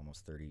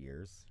almost 30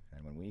 years.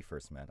 And when we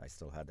first met, I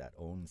still had that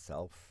own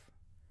self.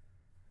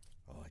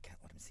 I can't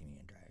let him see me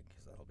in drag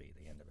because that'll be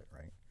the end of it,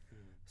 right?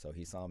 So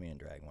he saw me in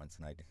drag once,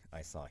 and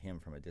I saw him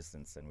from a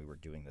distance, and we were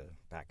doing the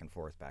back and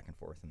forth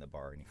in the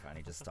bar, and he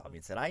finally just stopped me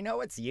and said, I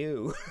know it's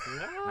you.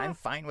 I'm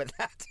fine with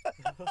that.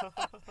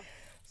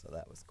 So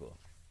that was cool.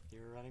 You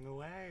were running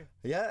away.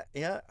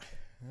 Yeah.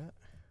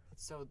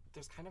 So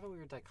there's kind of a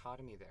weird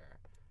dichotomy there,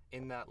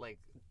 in that like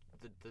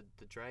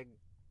the drag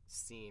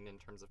scene in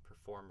terms of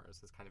performers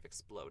has kind of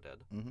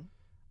exploded,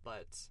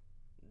 but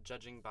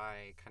judging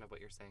by kind of what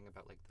you're saying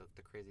about like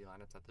the crazy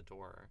lineups at the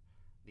door,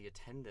 the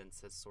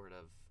attendance has sort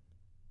of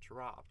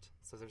dropped.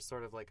 So there's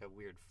sort of like a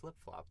weird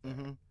flip-flop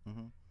there.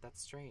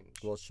 That's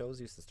strange. Well,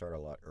 shows used to start a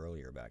lot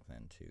earlier back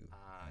then too.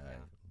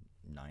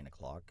 9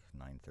 o'clock,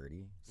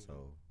 9:30.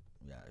 So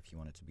yeah, if you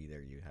wanted to be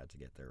there, you had to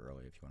get there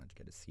early if you wanted to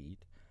get a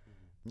seat.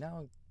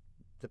 Now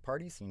the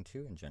party scene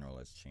too in general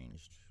has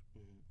changed.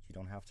 You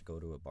don't have to go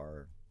to a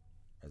bar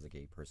as a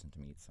gay person to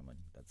meet someone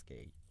that's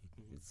gay.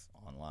 It's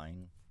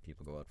online.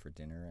 People go out for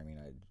dinner. I mean,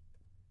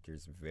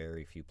 there's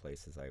very few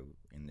places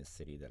in this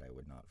city that I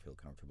would not feel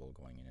comfortable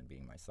going in and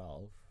being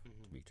myself.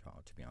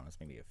 To be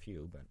honest, maybe a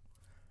few, but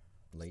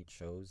late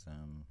shows.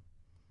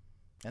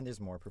 And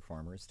there's more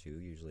performers too.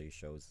 Usually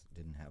shows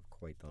didn't have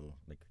quite the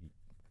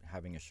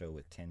having a show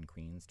with 10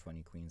 queens,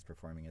 20 queens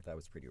performing it. That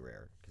was pretty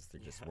rare because there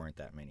just weren't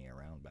that many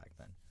around back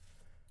then.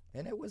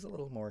 And it was a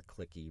little more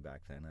cliquey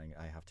back then.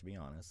 I have to be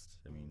honest.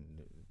 I mean,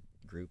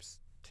 groups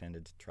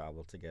tended to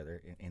travel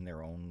together in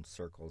their own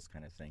circles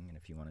kind of thing, and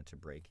if you wanted to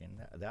break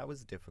in, that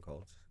was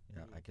difficult.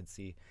 Yeah, I could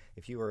see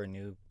if you were a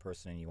new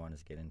person and you wanted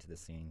to get into the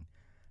scene,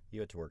 you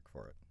had to work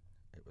for it.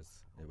 It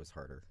was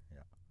harder.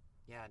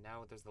 Yeah,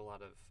 now there's a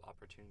lot of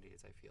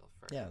opportunities, I feel,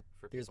 for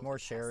there's people more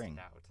to test sharing. it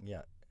out.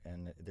 Yeah,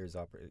 and there's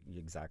you're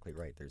exactly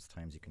right. There's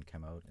times you can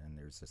come out and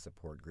there's a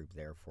support group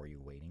there for you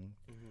waiting.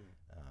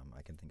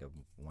 I can think of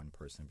one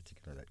person in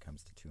particular that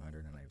comes to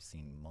 200, and I've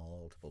seen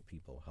multiple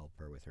people help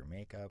her with her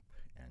makeup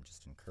and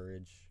just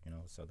encourage,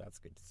 so that's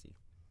good to see.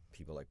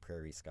 People like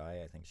Prairie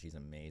Sky, I think she's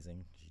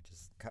amazing.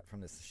 She's cut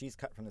from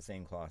the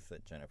same cloth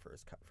that Jennifer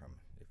is cut from,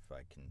 if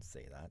I can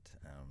say that.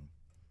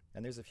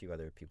 And there's a few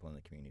other people in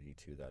the community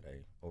too that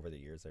over the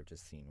years I've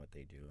just seen what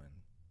they do,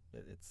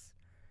 and it's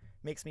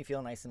makes me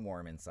feel nice and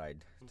warm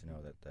inside to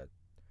know that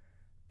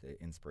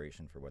the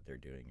inspiration for what they're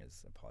doing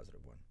is a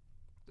positive one.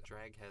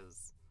 Drag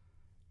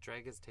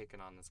has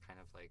taken on this kind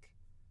of like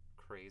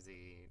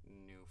crazy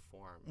new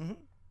form.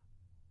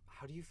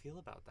 How do you feel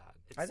about that?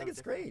 I think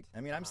it's great.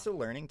 I mean, I'm still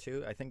learning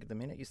too. I think the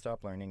minute you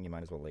stop learning, you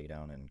might as well lay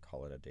down and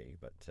call it a day.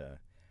 But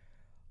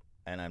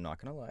and I'm not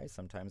going to lie,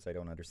 sometimes I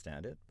don't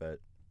understand it, but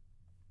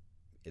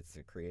it's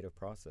a creative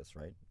process,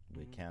 right?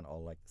 We can't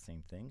all like the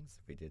same things.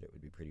 If we did, it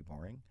would be pretty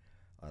boring.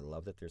 I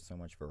love that there's so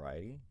much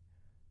variety.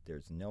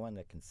 There's no one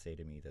that can say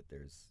to me that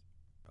there's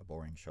a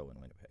boring show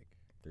in Winnipeg.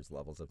 There's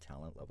levels of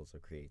talent, levels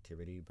of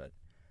creativity, but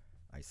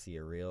I see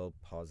a real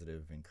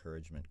positive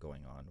encouragement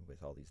going on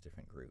with all these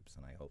different groups,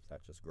 and I hope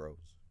that just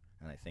grows.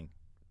 And I think,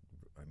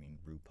 I mean,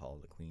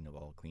 RuPaul, the queen of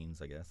all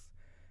queens, I guess,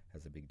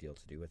 has a big deal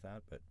to do with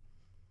that. But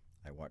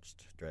I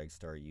watched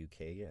Dragstar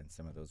UK and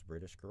some of those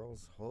British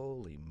girls.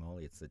 Holy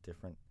moly, it's a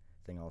different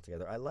thing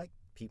altogether. I like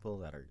people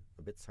that are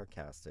a bit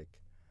sarcastic,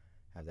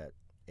 have that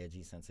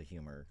edgy sense of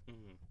humor.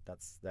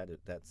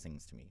 That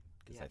sings to me,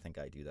 because I think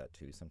I do that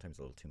too. Sometimes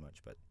a little too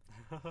much, but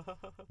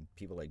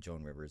people like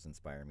Joan Rivers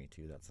inspire me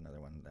too. That's another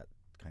one, that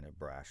kind of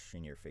brash,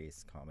 in your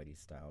face comedy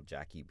style.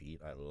 Jackie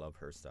Beat, I love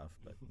her stuff,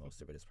 but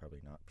most of it is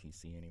probably not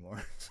PC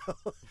anymore. So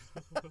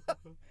I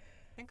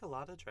think a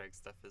lot of drag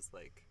stuff is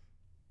like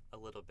a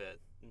little bit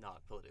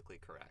not politically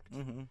correct.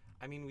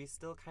 I mean, we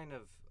still kind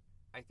of,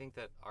 I think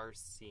that our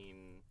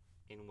scene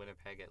in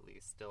Winnipeg at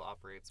least still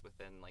operates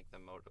within like the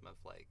modem of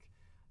like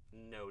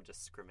no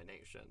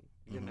discrimination,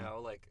 you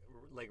know,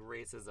 like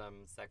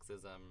racism,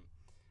 sexism,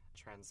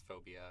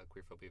 transphobia,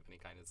 queerphobia of any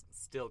kind is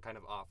still kind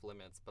of off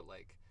limits, but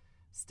like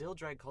still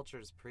drag culture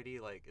is pretty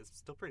like, it's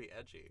still pretty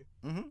edgy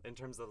in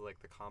terms of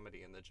like the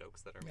comedy and the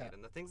jokes that are made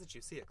and the things that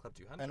you see at Club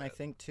 200. And I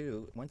think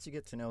too, once you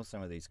get to know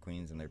some of these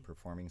queens and their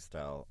performing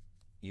style,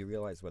 you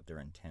realize what their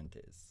intent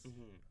is.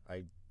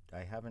 I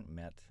haven't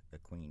met a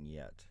queen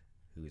yet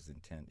whose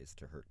intent is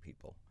to hurt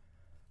people.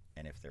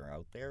 And if they're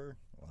out there,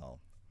 well,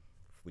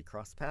 if we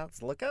cross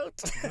paths, look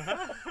out.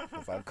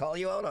 If I'll call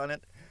you out on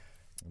it.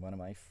 One of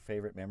my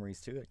favorite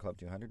memories too at Club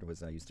 200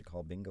 was I used to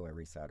call bingo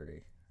every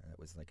Saturday. It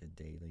was like a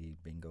daily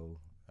bingo,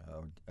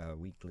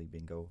 weekly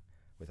bingo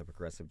with a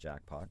progressive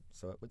jackpot.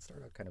 So it would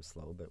start out kind of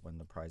slow, but when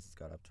the prizes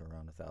got up to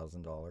around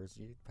 $1,000,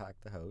 you'd pack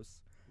the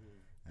house.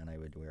 And I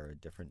would wear a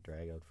different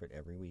drag outfit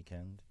every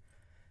weekend.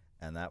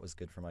 And that was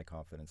good for my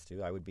confidence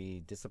too. I would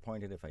be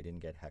disappointed if I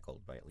didn't get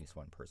heckled by at least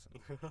one person,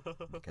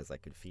 because I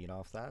could feed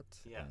off that.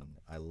 And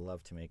I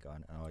love to make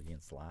an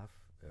audience laugh.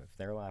 If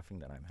they're laughing,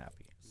 then I'm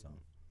happy.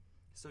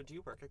 So do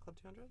you work at Club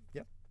 200?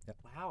 Yep.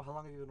 Wow, how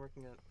long have you been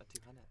working at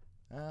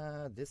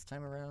 200? This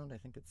time around, I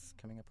think it's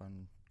coming up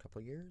on a couple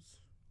of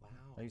years. Wow.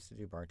 I used to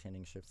do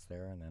bartending shifts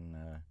there, and then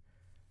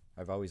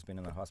I've always been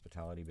in the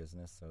hospitality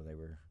business, so they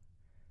were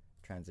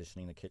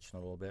transitioning the kitchen a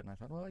little bit, and I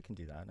thought, well, I can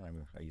do that.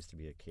 And I used to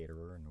be a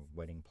caterer and a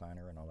wedding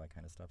planner and all that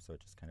kind of stuff, so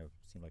it just kind of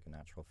seemed like a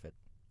natural fit.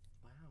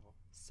 Wow.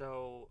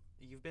 So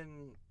you've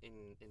been in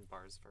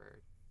bars for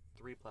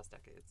 3+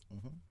 decades.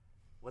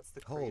 What's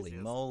the craziest?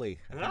 Holy moly.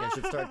 I think I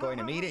should start going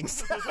to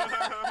meetings.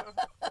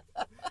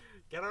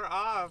 Get her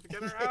off.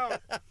 Get her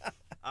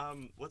out.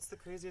 What's the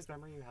craziest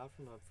memory you have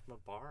from a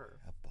bar?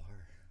 A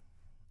bar.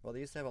 Well, they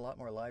used to have a lot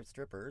more live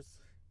strippers.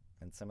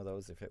 And some of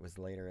those, if it was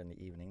later in the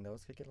evening,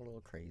 those could get a little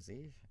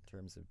crazy in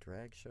terms of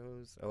drag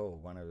shows. Oh,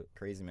 one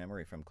crazy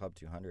memory from Club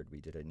 200, we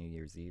did a New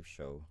Year's Eve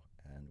show,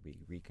 and we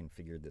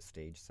reconfigured the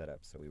stage setup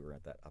so we were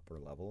at that upper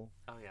level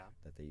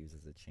that they use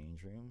as a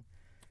change room.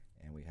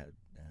 And we had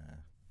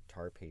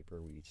tar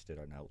paper. We each did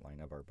an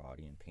outline of our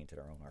body and painted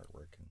our own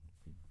artwork, and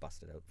we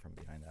busted out from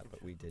behind that.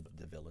 But we did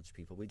the Village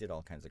People. We did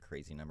all kinds of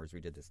crazy numbers.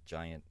 We did this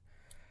giant...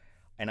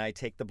 And I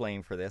take the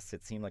blame for this.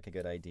 It seemed like a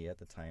good idea at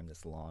the time,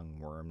 this long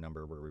worm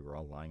number where we were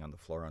all lying on the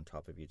floor on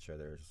top of each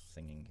other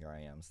singing Here I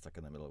Am, Stuck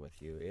in the Middle with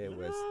You. It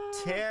was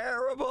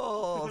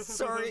terrible.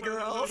 Sorry,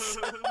 girls.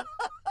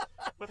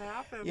 What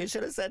happened? You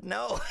should have said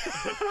no.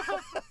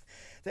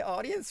 The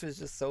audience was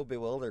just so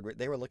bewildered.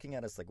 They were looking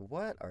at us like,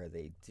 what are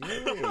they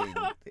doing?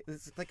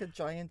 It's like a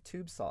giant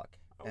tube sock.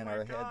 And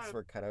our heads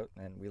were cut out,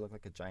 and we looked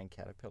like a giant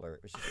caterpillar.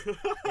 It was just,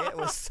 it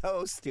was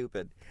so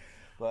stupid.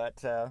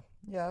 But,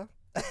 yeah.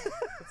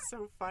 It's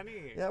so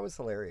funny. Yeah, it was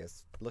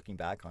hilarious looking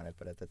back on it,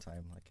 but at the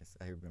time, like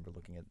I remember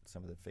looking at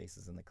some of the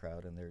faces in the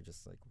crowd, and they're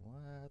just like,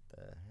 what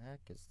the heck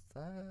is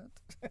that?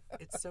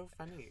 It's so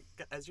funny.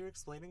 As you're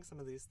explaining some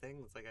of these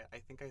things, like I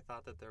think I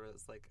thought that there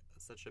was like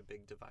such a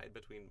big divide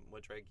between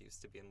what drag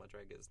used to be and what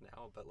drag is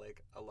now, but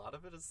like a lot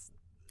of it is...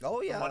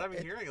 Oh, yeah. From what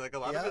I'm hearing, like a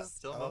lot of it is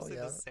still mostly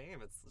the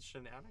same. It's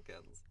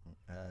shenanigans.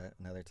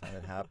 Another time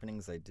at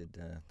Happenings, I did,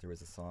 there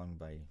was a song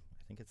by,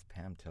 I think it's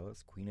Pam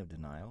Tillis, Queen of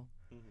Denial.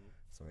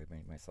 So I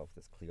made myself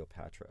this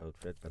Cleopatra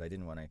outfit, but I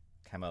didn't want to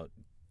come out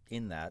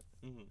in that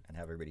and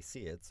have everybody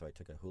see it. So I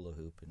took a hula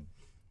hoop and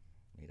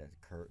made a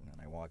curtain,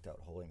 and I walked out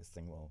holding this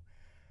thing, well,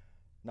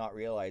 not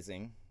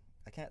realizing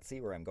I can't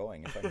see where I'm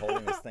going if I'm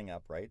holding this thing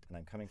up, right? And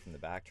I'm coming from the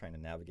back trying to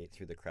navigate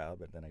through the crowd,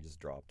 but then I just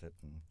dropped it,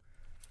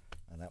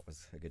 and that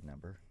was a good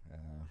number.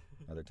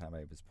 Another time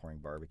I was pouring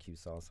barbecue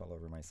sauce all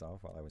over myself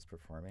while I was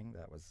performing.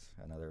 That was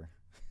another...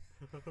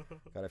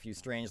 Got a few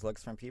strange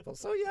looks from people.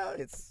 So yeah,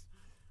 it's...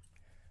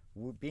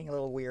 being a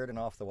little weird and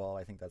off the wall,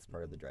 I think that's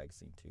part of the drag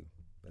scene too.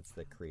 That's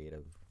the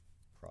creative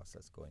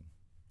process going.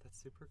 That's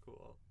super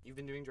cool. You've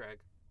been doing drag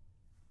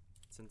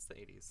since the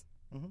 80s.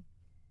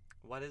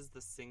 What is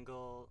the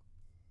single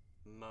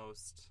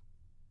most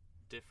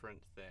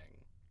different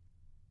thing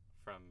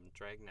from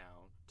drag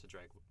now to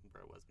drag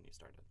where it was when you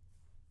started?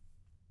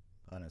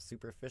 On a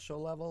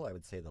superficial level, I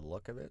would say the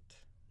look of it.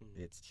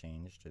 It's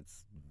changed.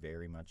 It's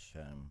very much,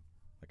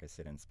 like I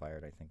said,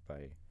 inspired, I think,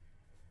 by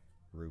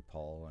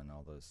RuPaul and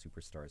all those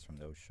superstars from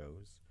those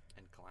shows.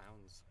 And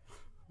clowns.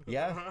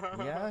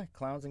 Yeah,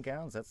 clowns and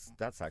gowns.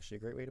 That's actually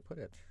a great way to put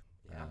it.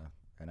 Yeah.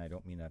 And I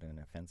don't mean that in an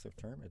offensive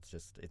term.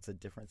 It's a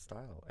different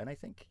style. And I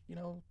think,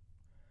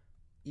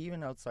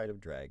 even outside of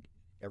drag,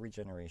 every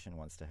generation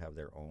wants to have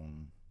their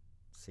own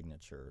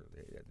signature.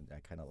 I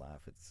kind of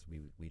laugh.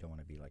 We don't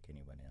want to be like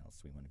anyone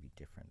else. We want to be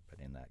different. But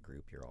in that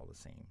group, you're all the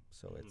same.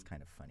 So it's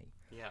kind of funny.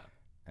 Yeah.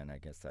 And I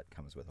guess that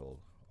comes with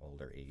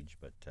older age.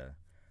 But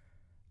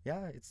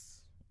yeah,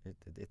 it's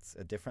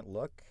a different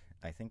look.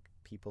 I think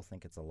people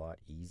think it's a lot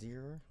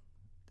easier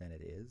than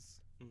it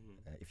is.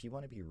 If you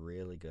want to be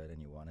really good and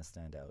you want to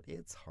stand out,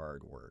 it's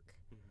hard work.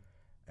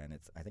 And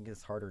I think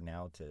it's harder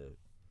now to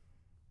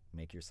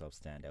make yourself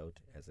stand out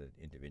as an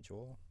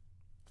individual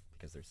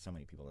because there's so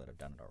many people that have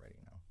done it already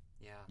now.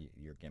 Yeah.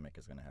 Your gimmick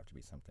is going to have to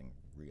be something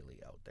really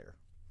out there.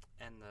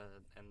 And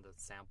the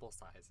sample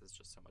size is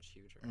just so much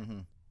huger.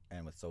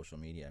 And with social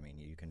media, I mean,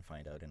 you can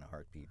find out in a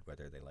heartbeat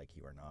whether they like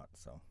you or not.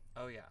 So.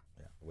 Oh yeah.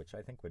 Yeah, which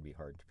I think would be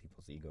hard to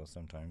people's ego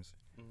sometimes.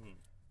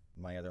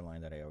 My other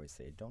line that I always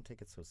say, don't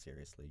take it so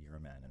seriously, you're a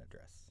man in a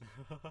dress.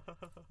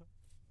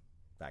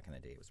 Back in the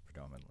day, it was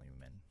predominantly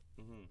men.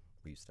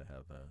 We used to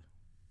have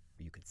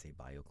you could say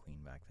Bio Queen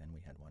back then.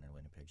 We had one in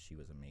Winnipeg. She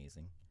was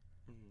amazing.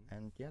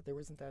 And yeah, there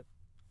wasn't that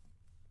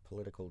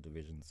political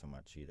division so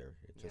much either.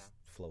 It just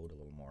flowed a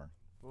little more.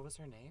 What was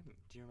her name?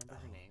 Do you remember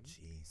her name?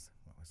 Jeez,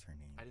 what was her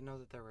name? I didn't know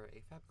that there were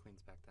AFAB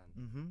queens back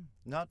then.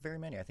 Not very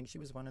many. I think she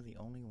was one of the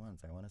only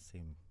ones. I want to say,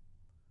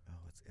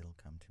 it'll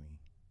come to me.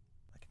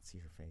 I can see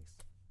her face.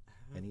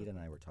 Anita and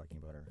I were talking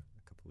about her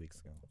a couple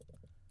weeks ago.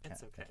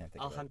 It's okay. I can't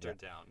think I'll of hunt her it.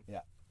 down.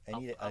 Yeah.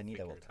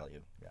 Anita will tell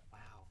you. Yeah.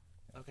 Wow.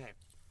 Okay.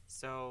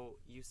 So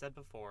you said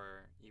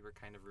before you were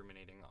kind of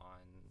ruminating on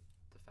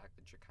the fact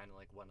that you're kind of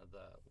like one of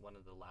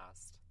the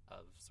last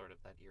of sort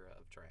of that era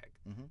of drag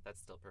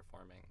that's still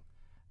performing,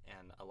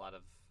 and a lot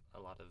of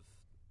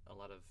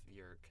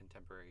your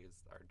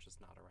contemporaries are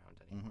just not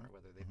around anymore,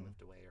 whether they've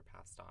moved away or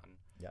passed on.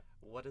 Yeah.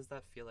 What does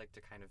that feel like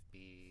to kind of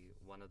be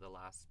one of the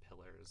last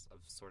pillars of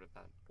sort of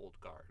that old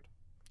guard?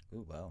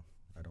 Ooh, well,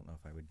 I don't know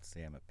if I would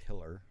say I'm a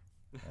pillar.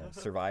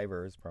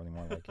 Survivor is probably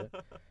more like it.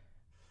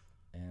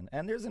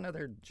 And there's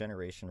another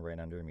generation right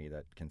under me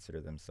that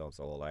consider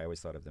themselves old. I always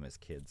thought of them as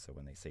kids, so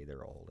when they say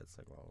they're old, it's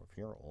like, well, if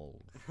you're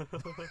old,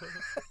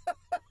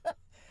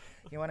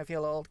 you want to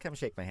feel old? Come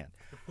shake my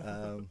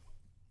hand.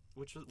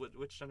 Which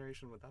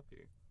generation would that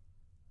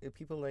be?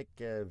 People like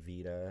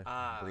Vita,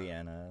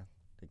 Brianna.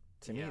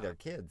 To me, they're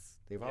kids.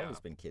 They've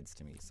always been kids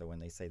to me. So when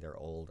they say they're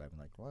old, I'm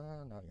like,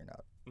 well, no, you're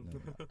not. No,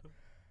 you're not.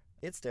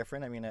 It's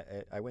different. I mean,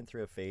 I went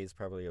through a phase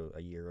probably a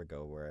year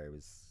ago where I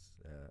was,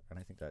 and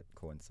I think that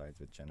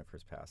coincides with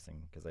Jennifer's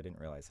passing, because I didn't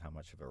realize how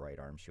much of a right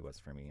arm she was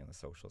for me in the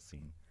social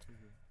scene.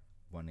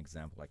 One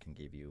example I can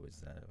give you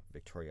is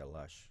Victoria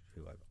Lush,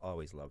 who I've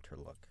always loved her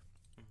look,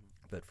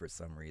 but for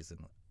some reason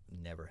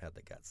never had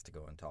the guts to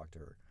go and talk to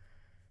her.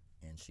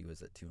 And she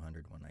was at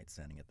 200 one night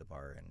standing at the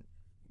bar and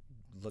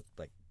looked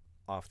like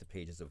off the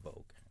pages of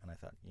Vogue. And I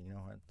thought, you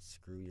know what,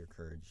 screw your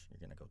courage, you're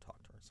going to go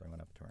talk to her. So I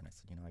went up to her and I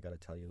said, I got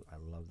to tell you, I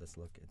love this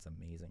look. It's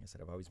amazing. I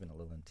said, I've always been a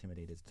little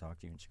intimidated to talk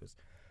to you. And she goes,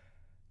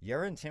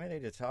 you're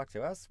intimidated to talk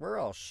to us? We're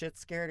all shit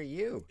scared of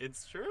you.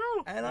 It's true.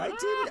 And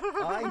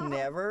I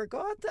never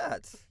got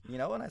that.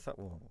 And I thought,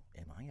 well,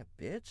 am I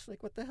a bitch?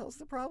 Like, what the hell's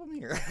the problem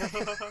here?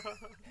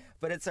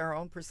 But it's our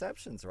own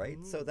perceptions, right?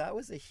 So that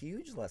was a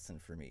huge lesson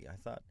for me. I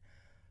thought,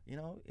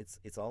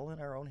 it's all in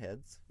our own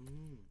heads.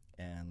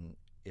 And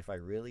if I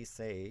really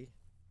say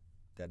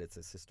that it's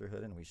a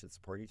sisterhood and we should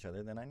support each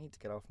other, then I need to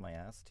get off my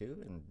ass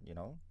too and,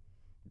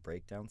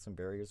 break down some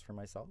barriers for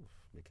myself,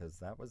 because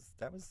that was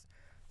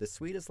the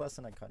sweetest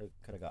lesson I could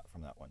have got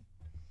from that one.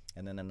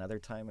 And then another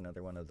time,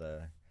 another one of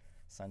the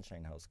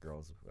Sunshine House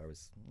girls, I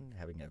was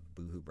having a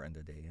Boohoo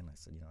Brenda day, and I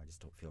said, I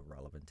just don't feel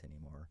relevant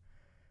anymore.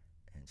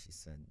 And she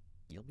said,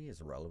 you'll be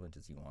as relevant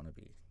as you want to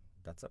be.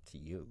 That's up to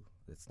you.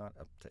 It's not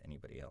up to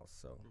anybody else.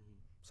 So,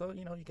 so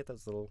you get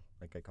those little,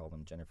 like I call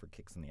them, Jennifer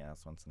kicks in the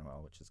ass once in a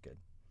while, which is good.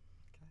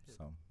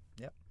 So,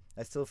 yeah.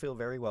 I still feel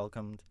very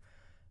welcomed.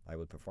 I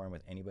would perform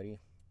with anybody.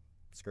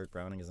 Skirt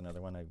Browning is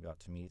another one I got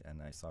to meet,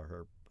 and I saw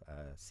her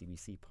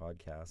CBC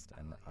podcast,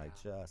 and I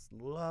just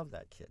love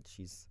that kid.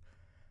 She's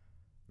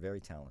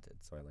very talented,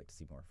 so I like to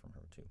see more from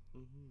her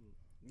too.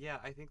 Yeah,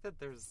 I think that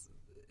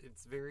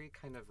it's very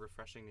kind of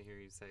refreshing to hear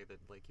you say that,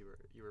 like, you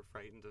were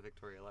frightened of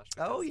Victoria Lush.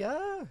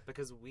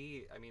 Because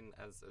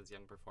as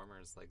young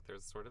performers, like,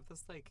 there's sort of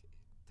this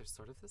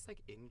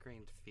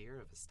ingrained fear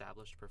of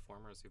established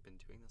performers who've been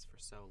doing this for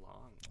so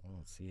long.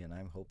 Oh, see, and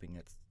I'm hoping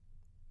it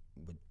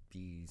would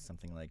be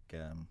something like,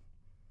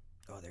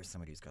 there's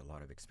somebody who's got a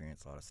lot of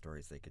experience, a lot of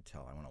stories they could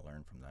tell. I want to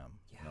learn from them.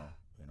 Yeah.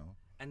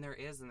 And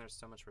there's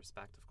so much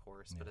respect, of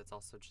course, but it's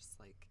also just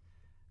like,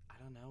 I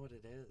don't know what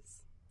it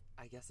is.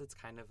 I guess it's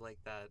kind of like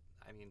that.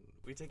 I mean,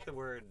 we take the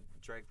word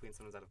drag queen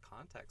sometimes out of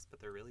context, but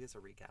there really is a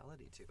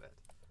regality to it.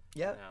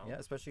 Yeah, yeah,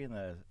 especially in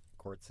the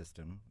court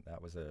system.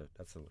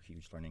 That's a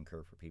huge learning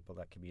curve for people.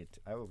 That can be.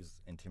 I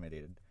was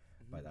intimidated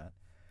by that,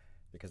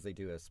 because they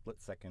do a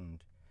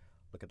split-second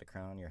look at the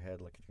crown on your head,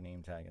 look at your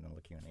name tag, and then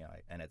look you in the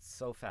eye, and it's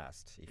so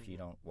fast. If you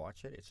don't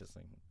watch it, it's just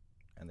like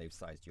and they've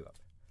sized you up.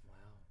 Wow.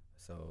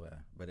 So,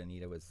 but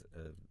Anita was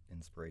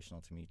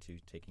inspirational to me too,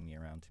 taking me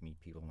around to meet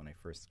people when I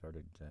first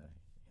started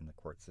in the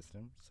court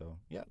system. So,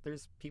 yeah,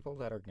 there's people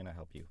that are going to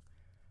help you.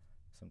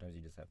 Sometimes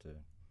you just have to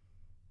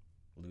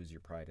lose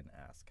your pride and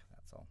ask,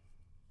 that's all.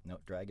 No,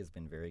 drag has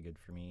been very good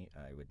for me.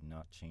 I would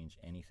not change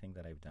anything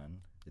that I've done.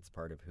 It's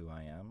part of who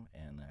I am,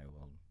 and I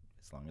will,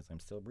 as long as I'm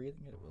still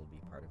breathing, it will be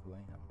part of who I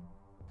am.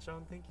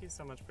 Joan, thank you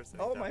so much for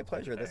sitting Oh, down my with me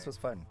pleasure. today. This was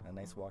fun. A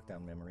nice walk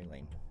down memory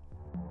lane.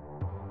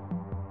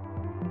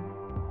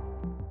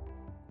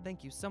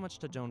 Thank you so much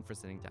to Joan for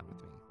sitting down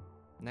with me.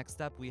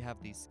 Next up, we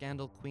have the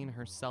scandal queen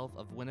herself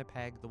of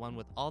Winnipeg, the one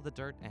with all the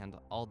dirt and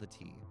all the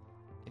tea.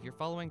 If you're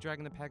following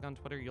Dragon the Peg on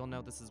Twitter, you'll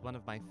know this is one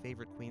of my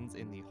favorite queens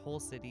in the whole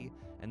city,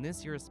 and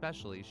this year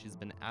especially, she's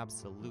been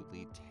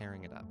absolutely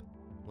tearing it up.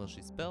 Will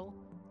she spill?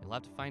 You'll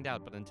have to find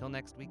out, but until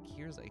next week,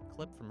 here's a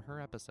clip from her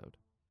episode.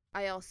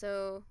 I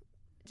also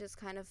just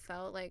kind of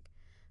felt like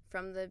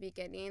from the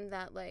beginning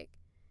that like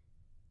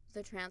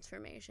the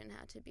transformation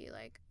had to be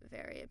like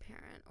very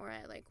apparent, or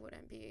I like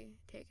wouldn't be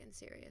taken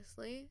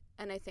seriously.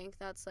 And I think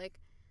that's like,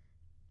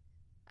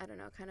 I don't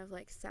know, kind of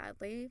like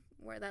sadly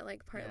where that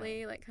like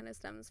partly like kind of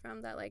stems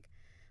from, that like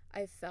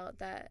I felt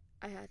that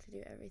I had to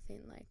do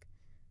everything like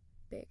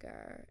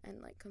bigger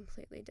and like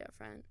completely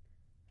different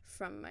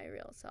from my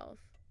real self.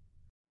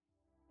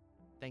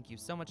 Thank you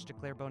so much to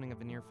Claire Boning of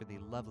Veneer for the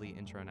lovely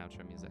intro and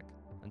outro music.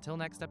 Until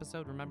next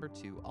episode, remember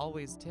to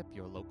always tip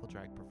your local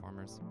drag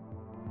performers.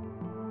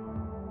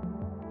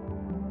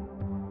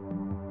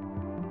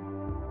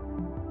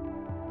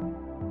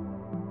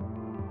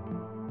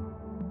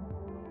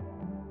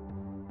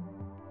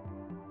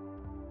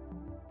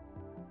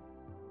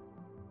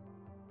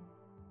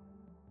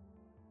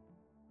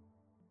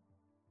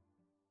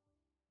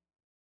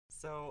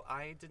 So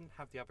I didn't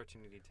have the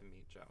opportunity to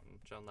meet Joan.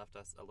 Joan left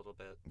us a little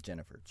bit.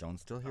 Jennifer, Joan's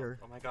still here.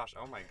 Oh my gosh!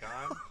 Oh my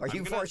God! Are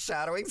you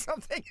foreshadowing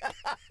something?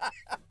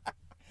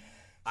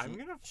 I'm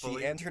gonna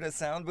fully. She entered a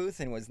sound booth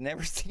and was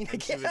never seen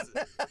And she again.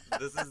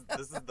 this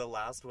is the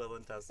last will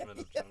and testament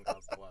of Joan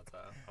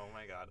Costa-Latta. Oh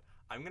my God!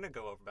 I'm gonna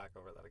go back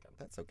over that again.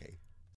 That's okay.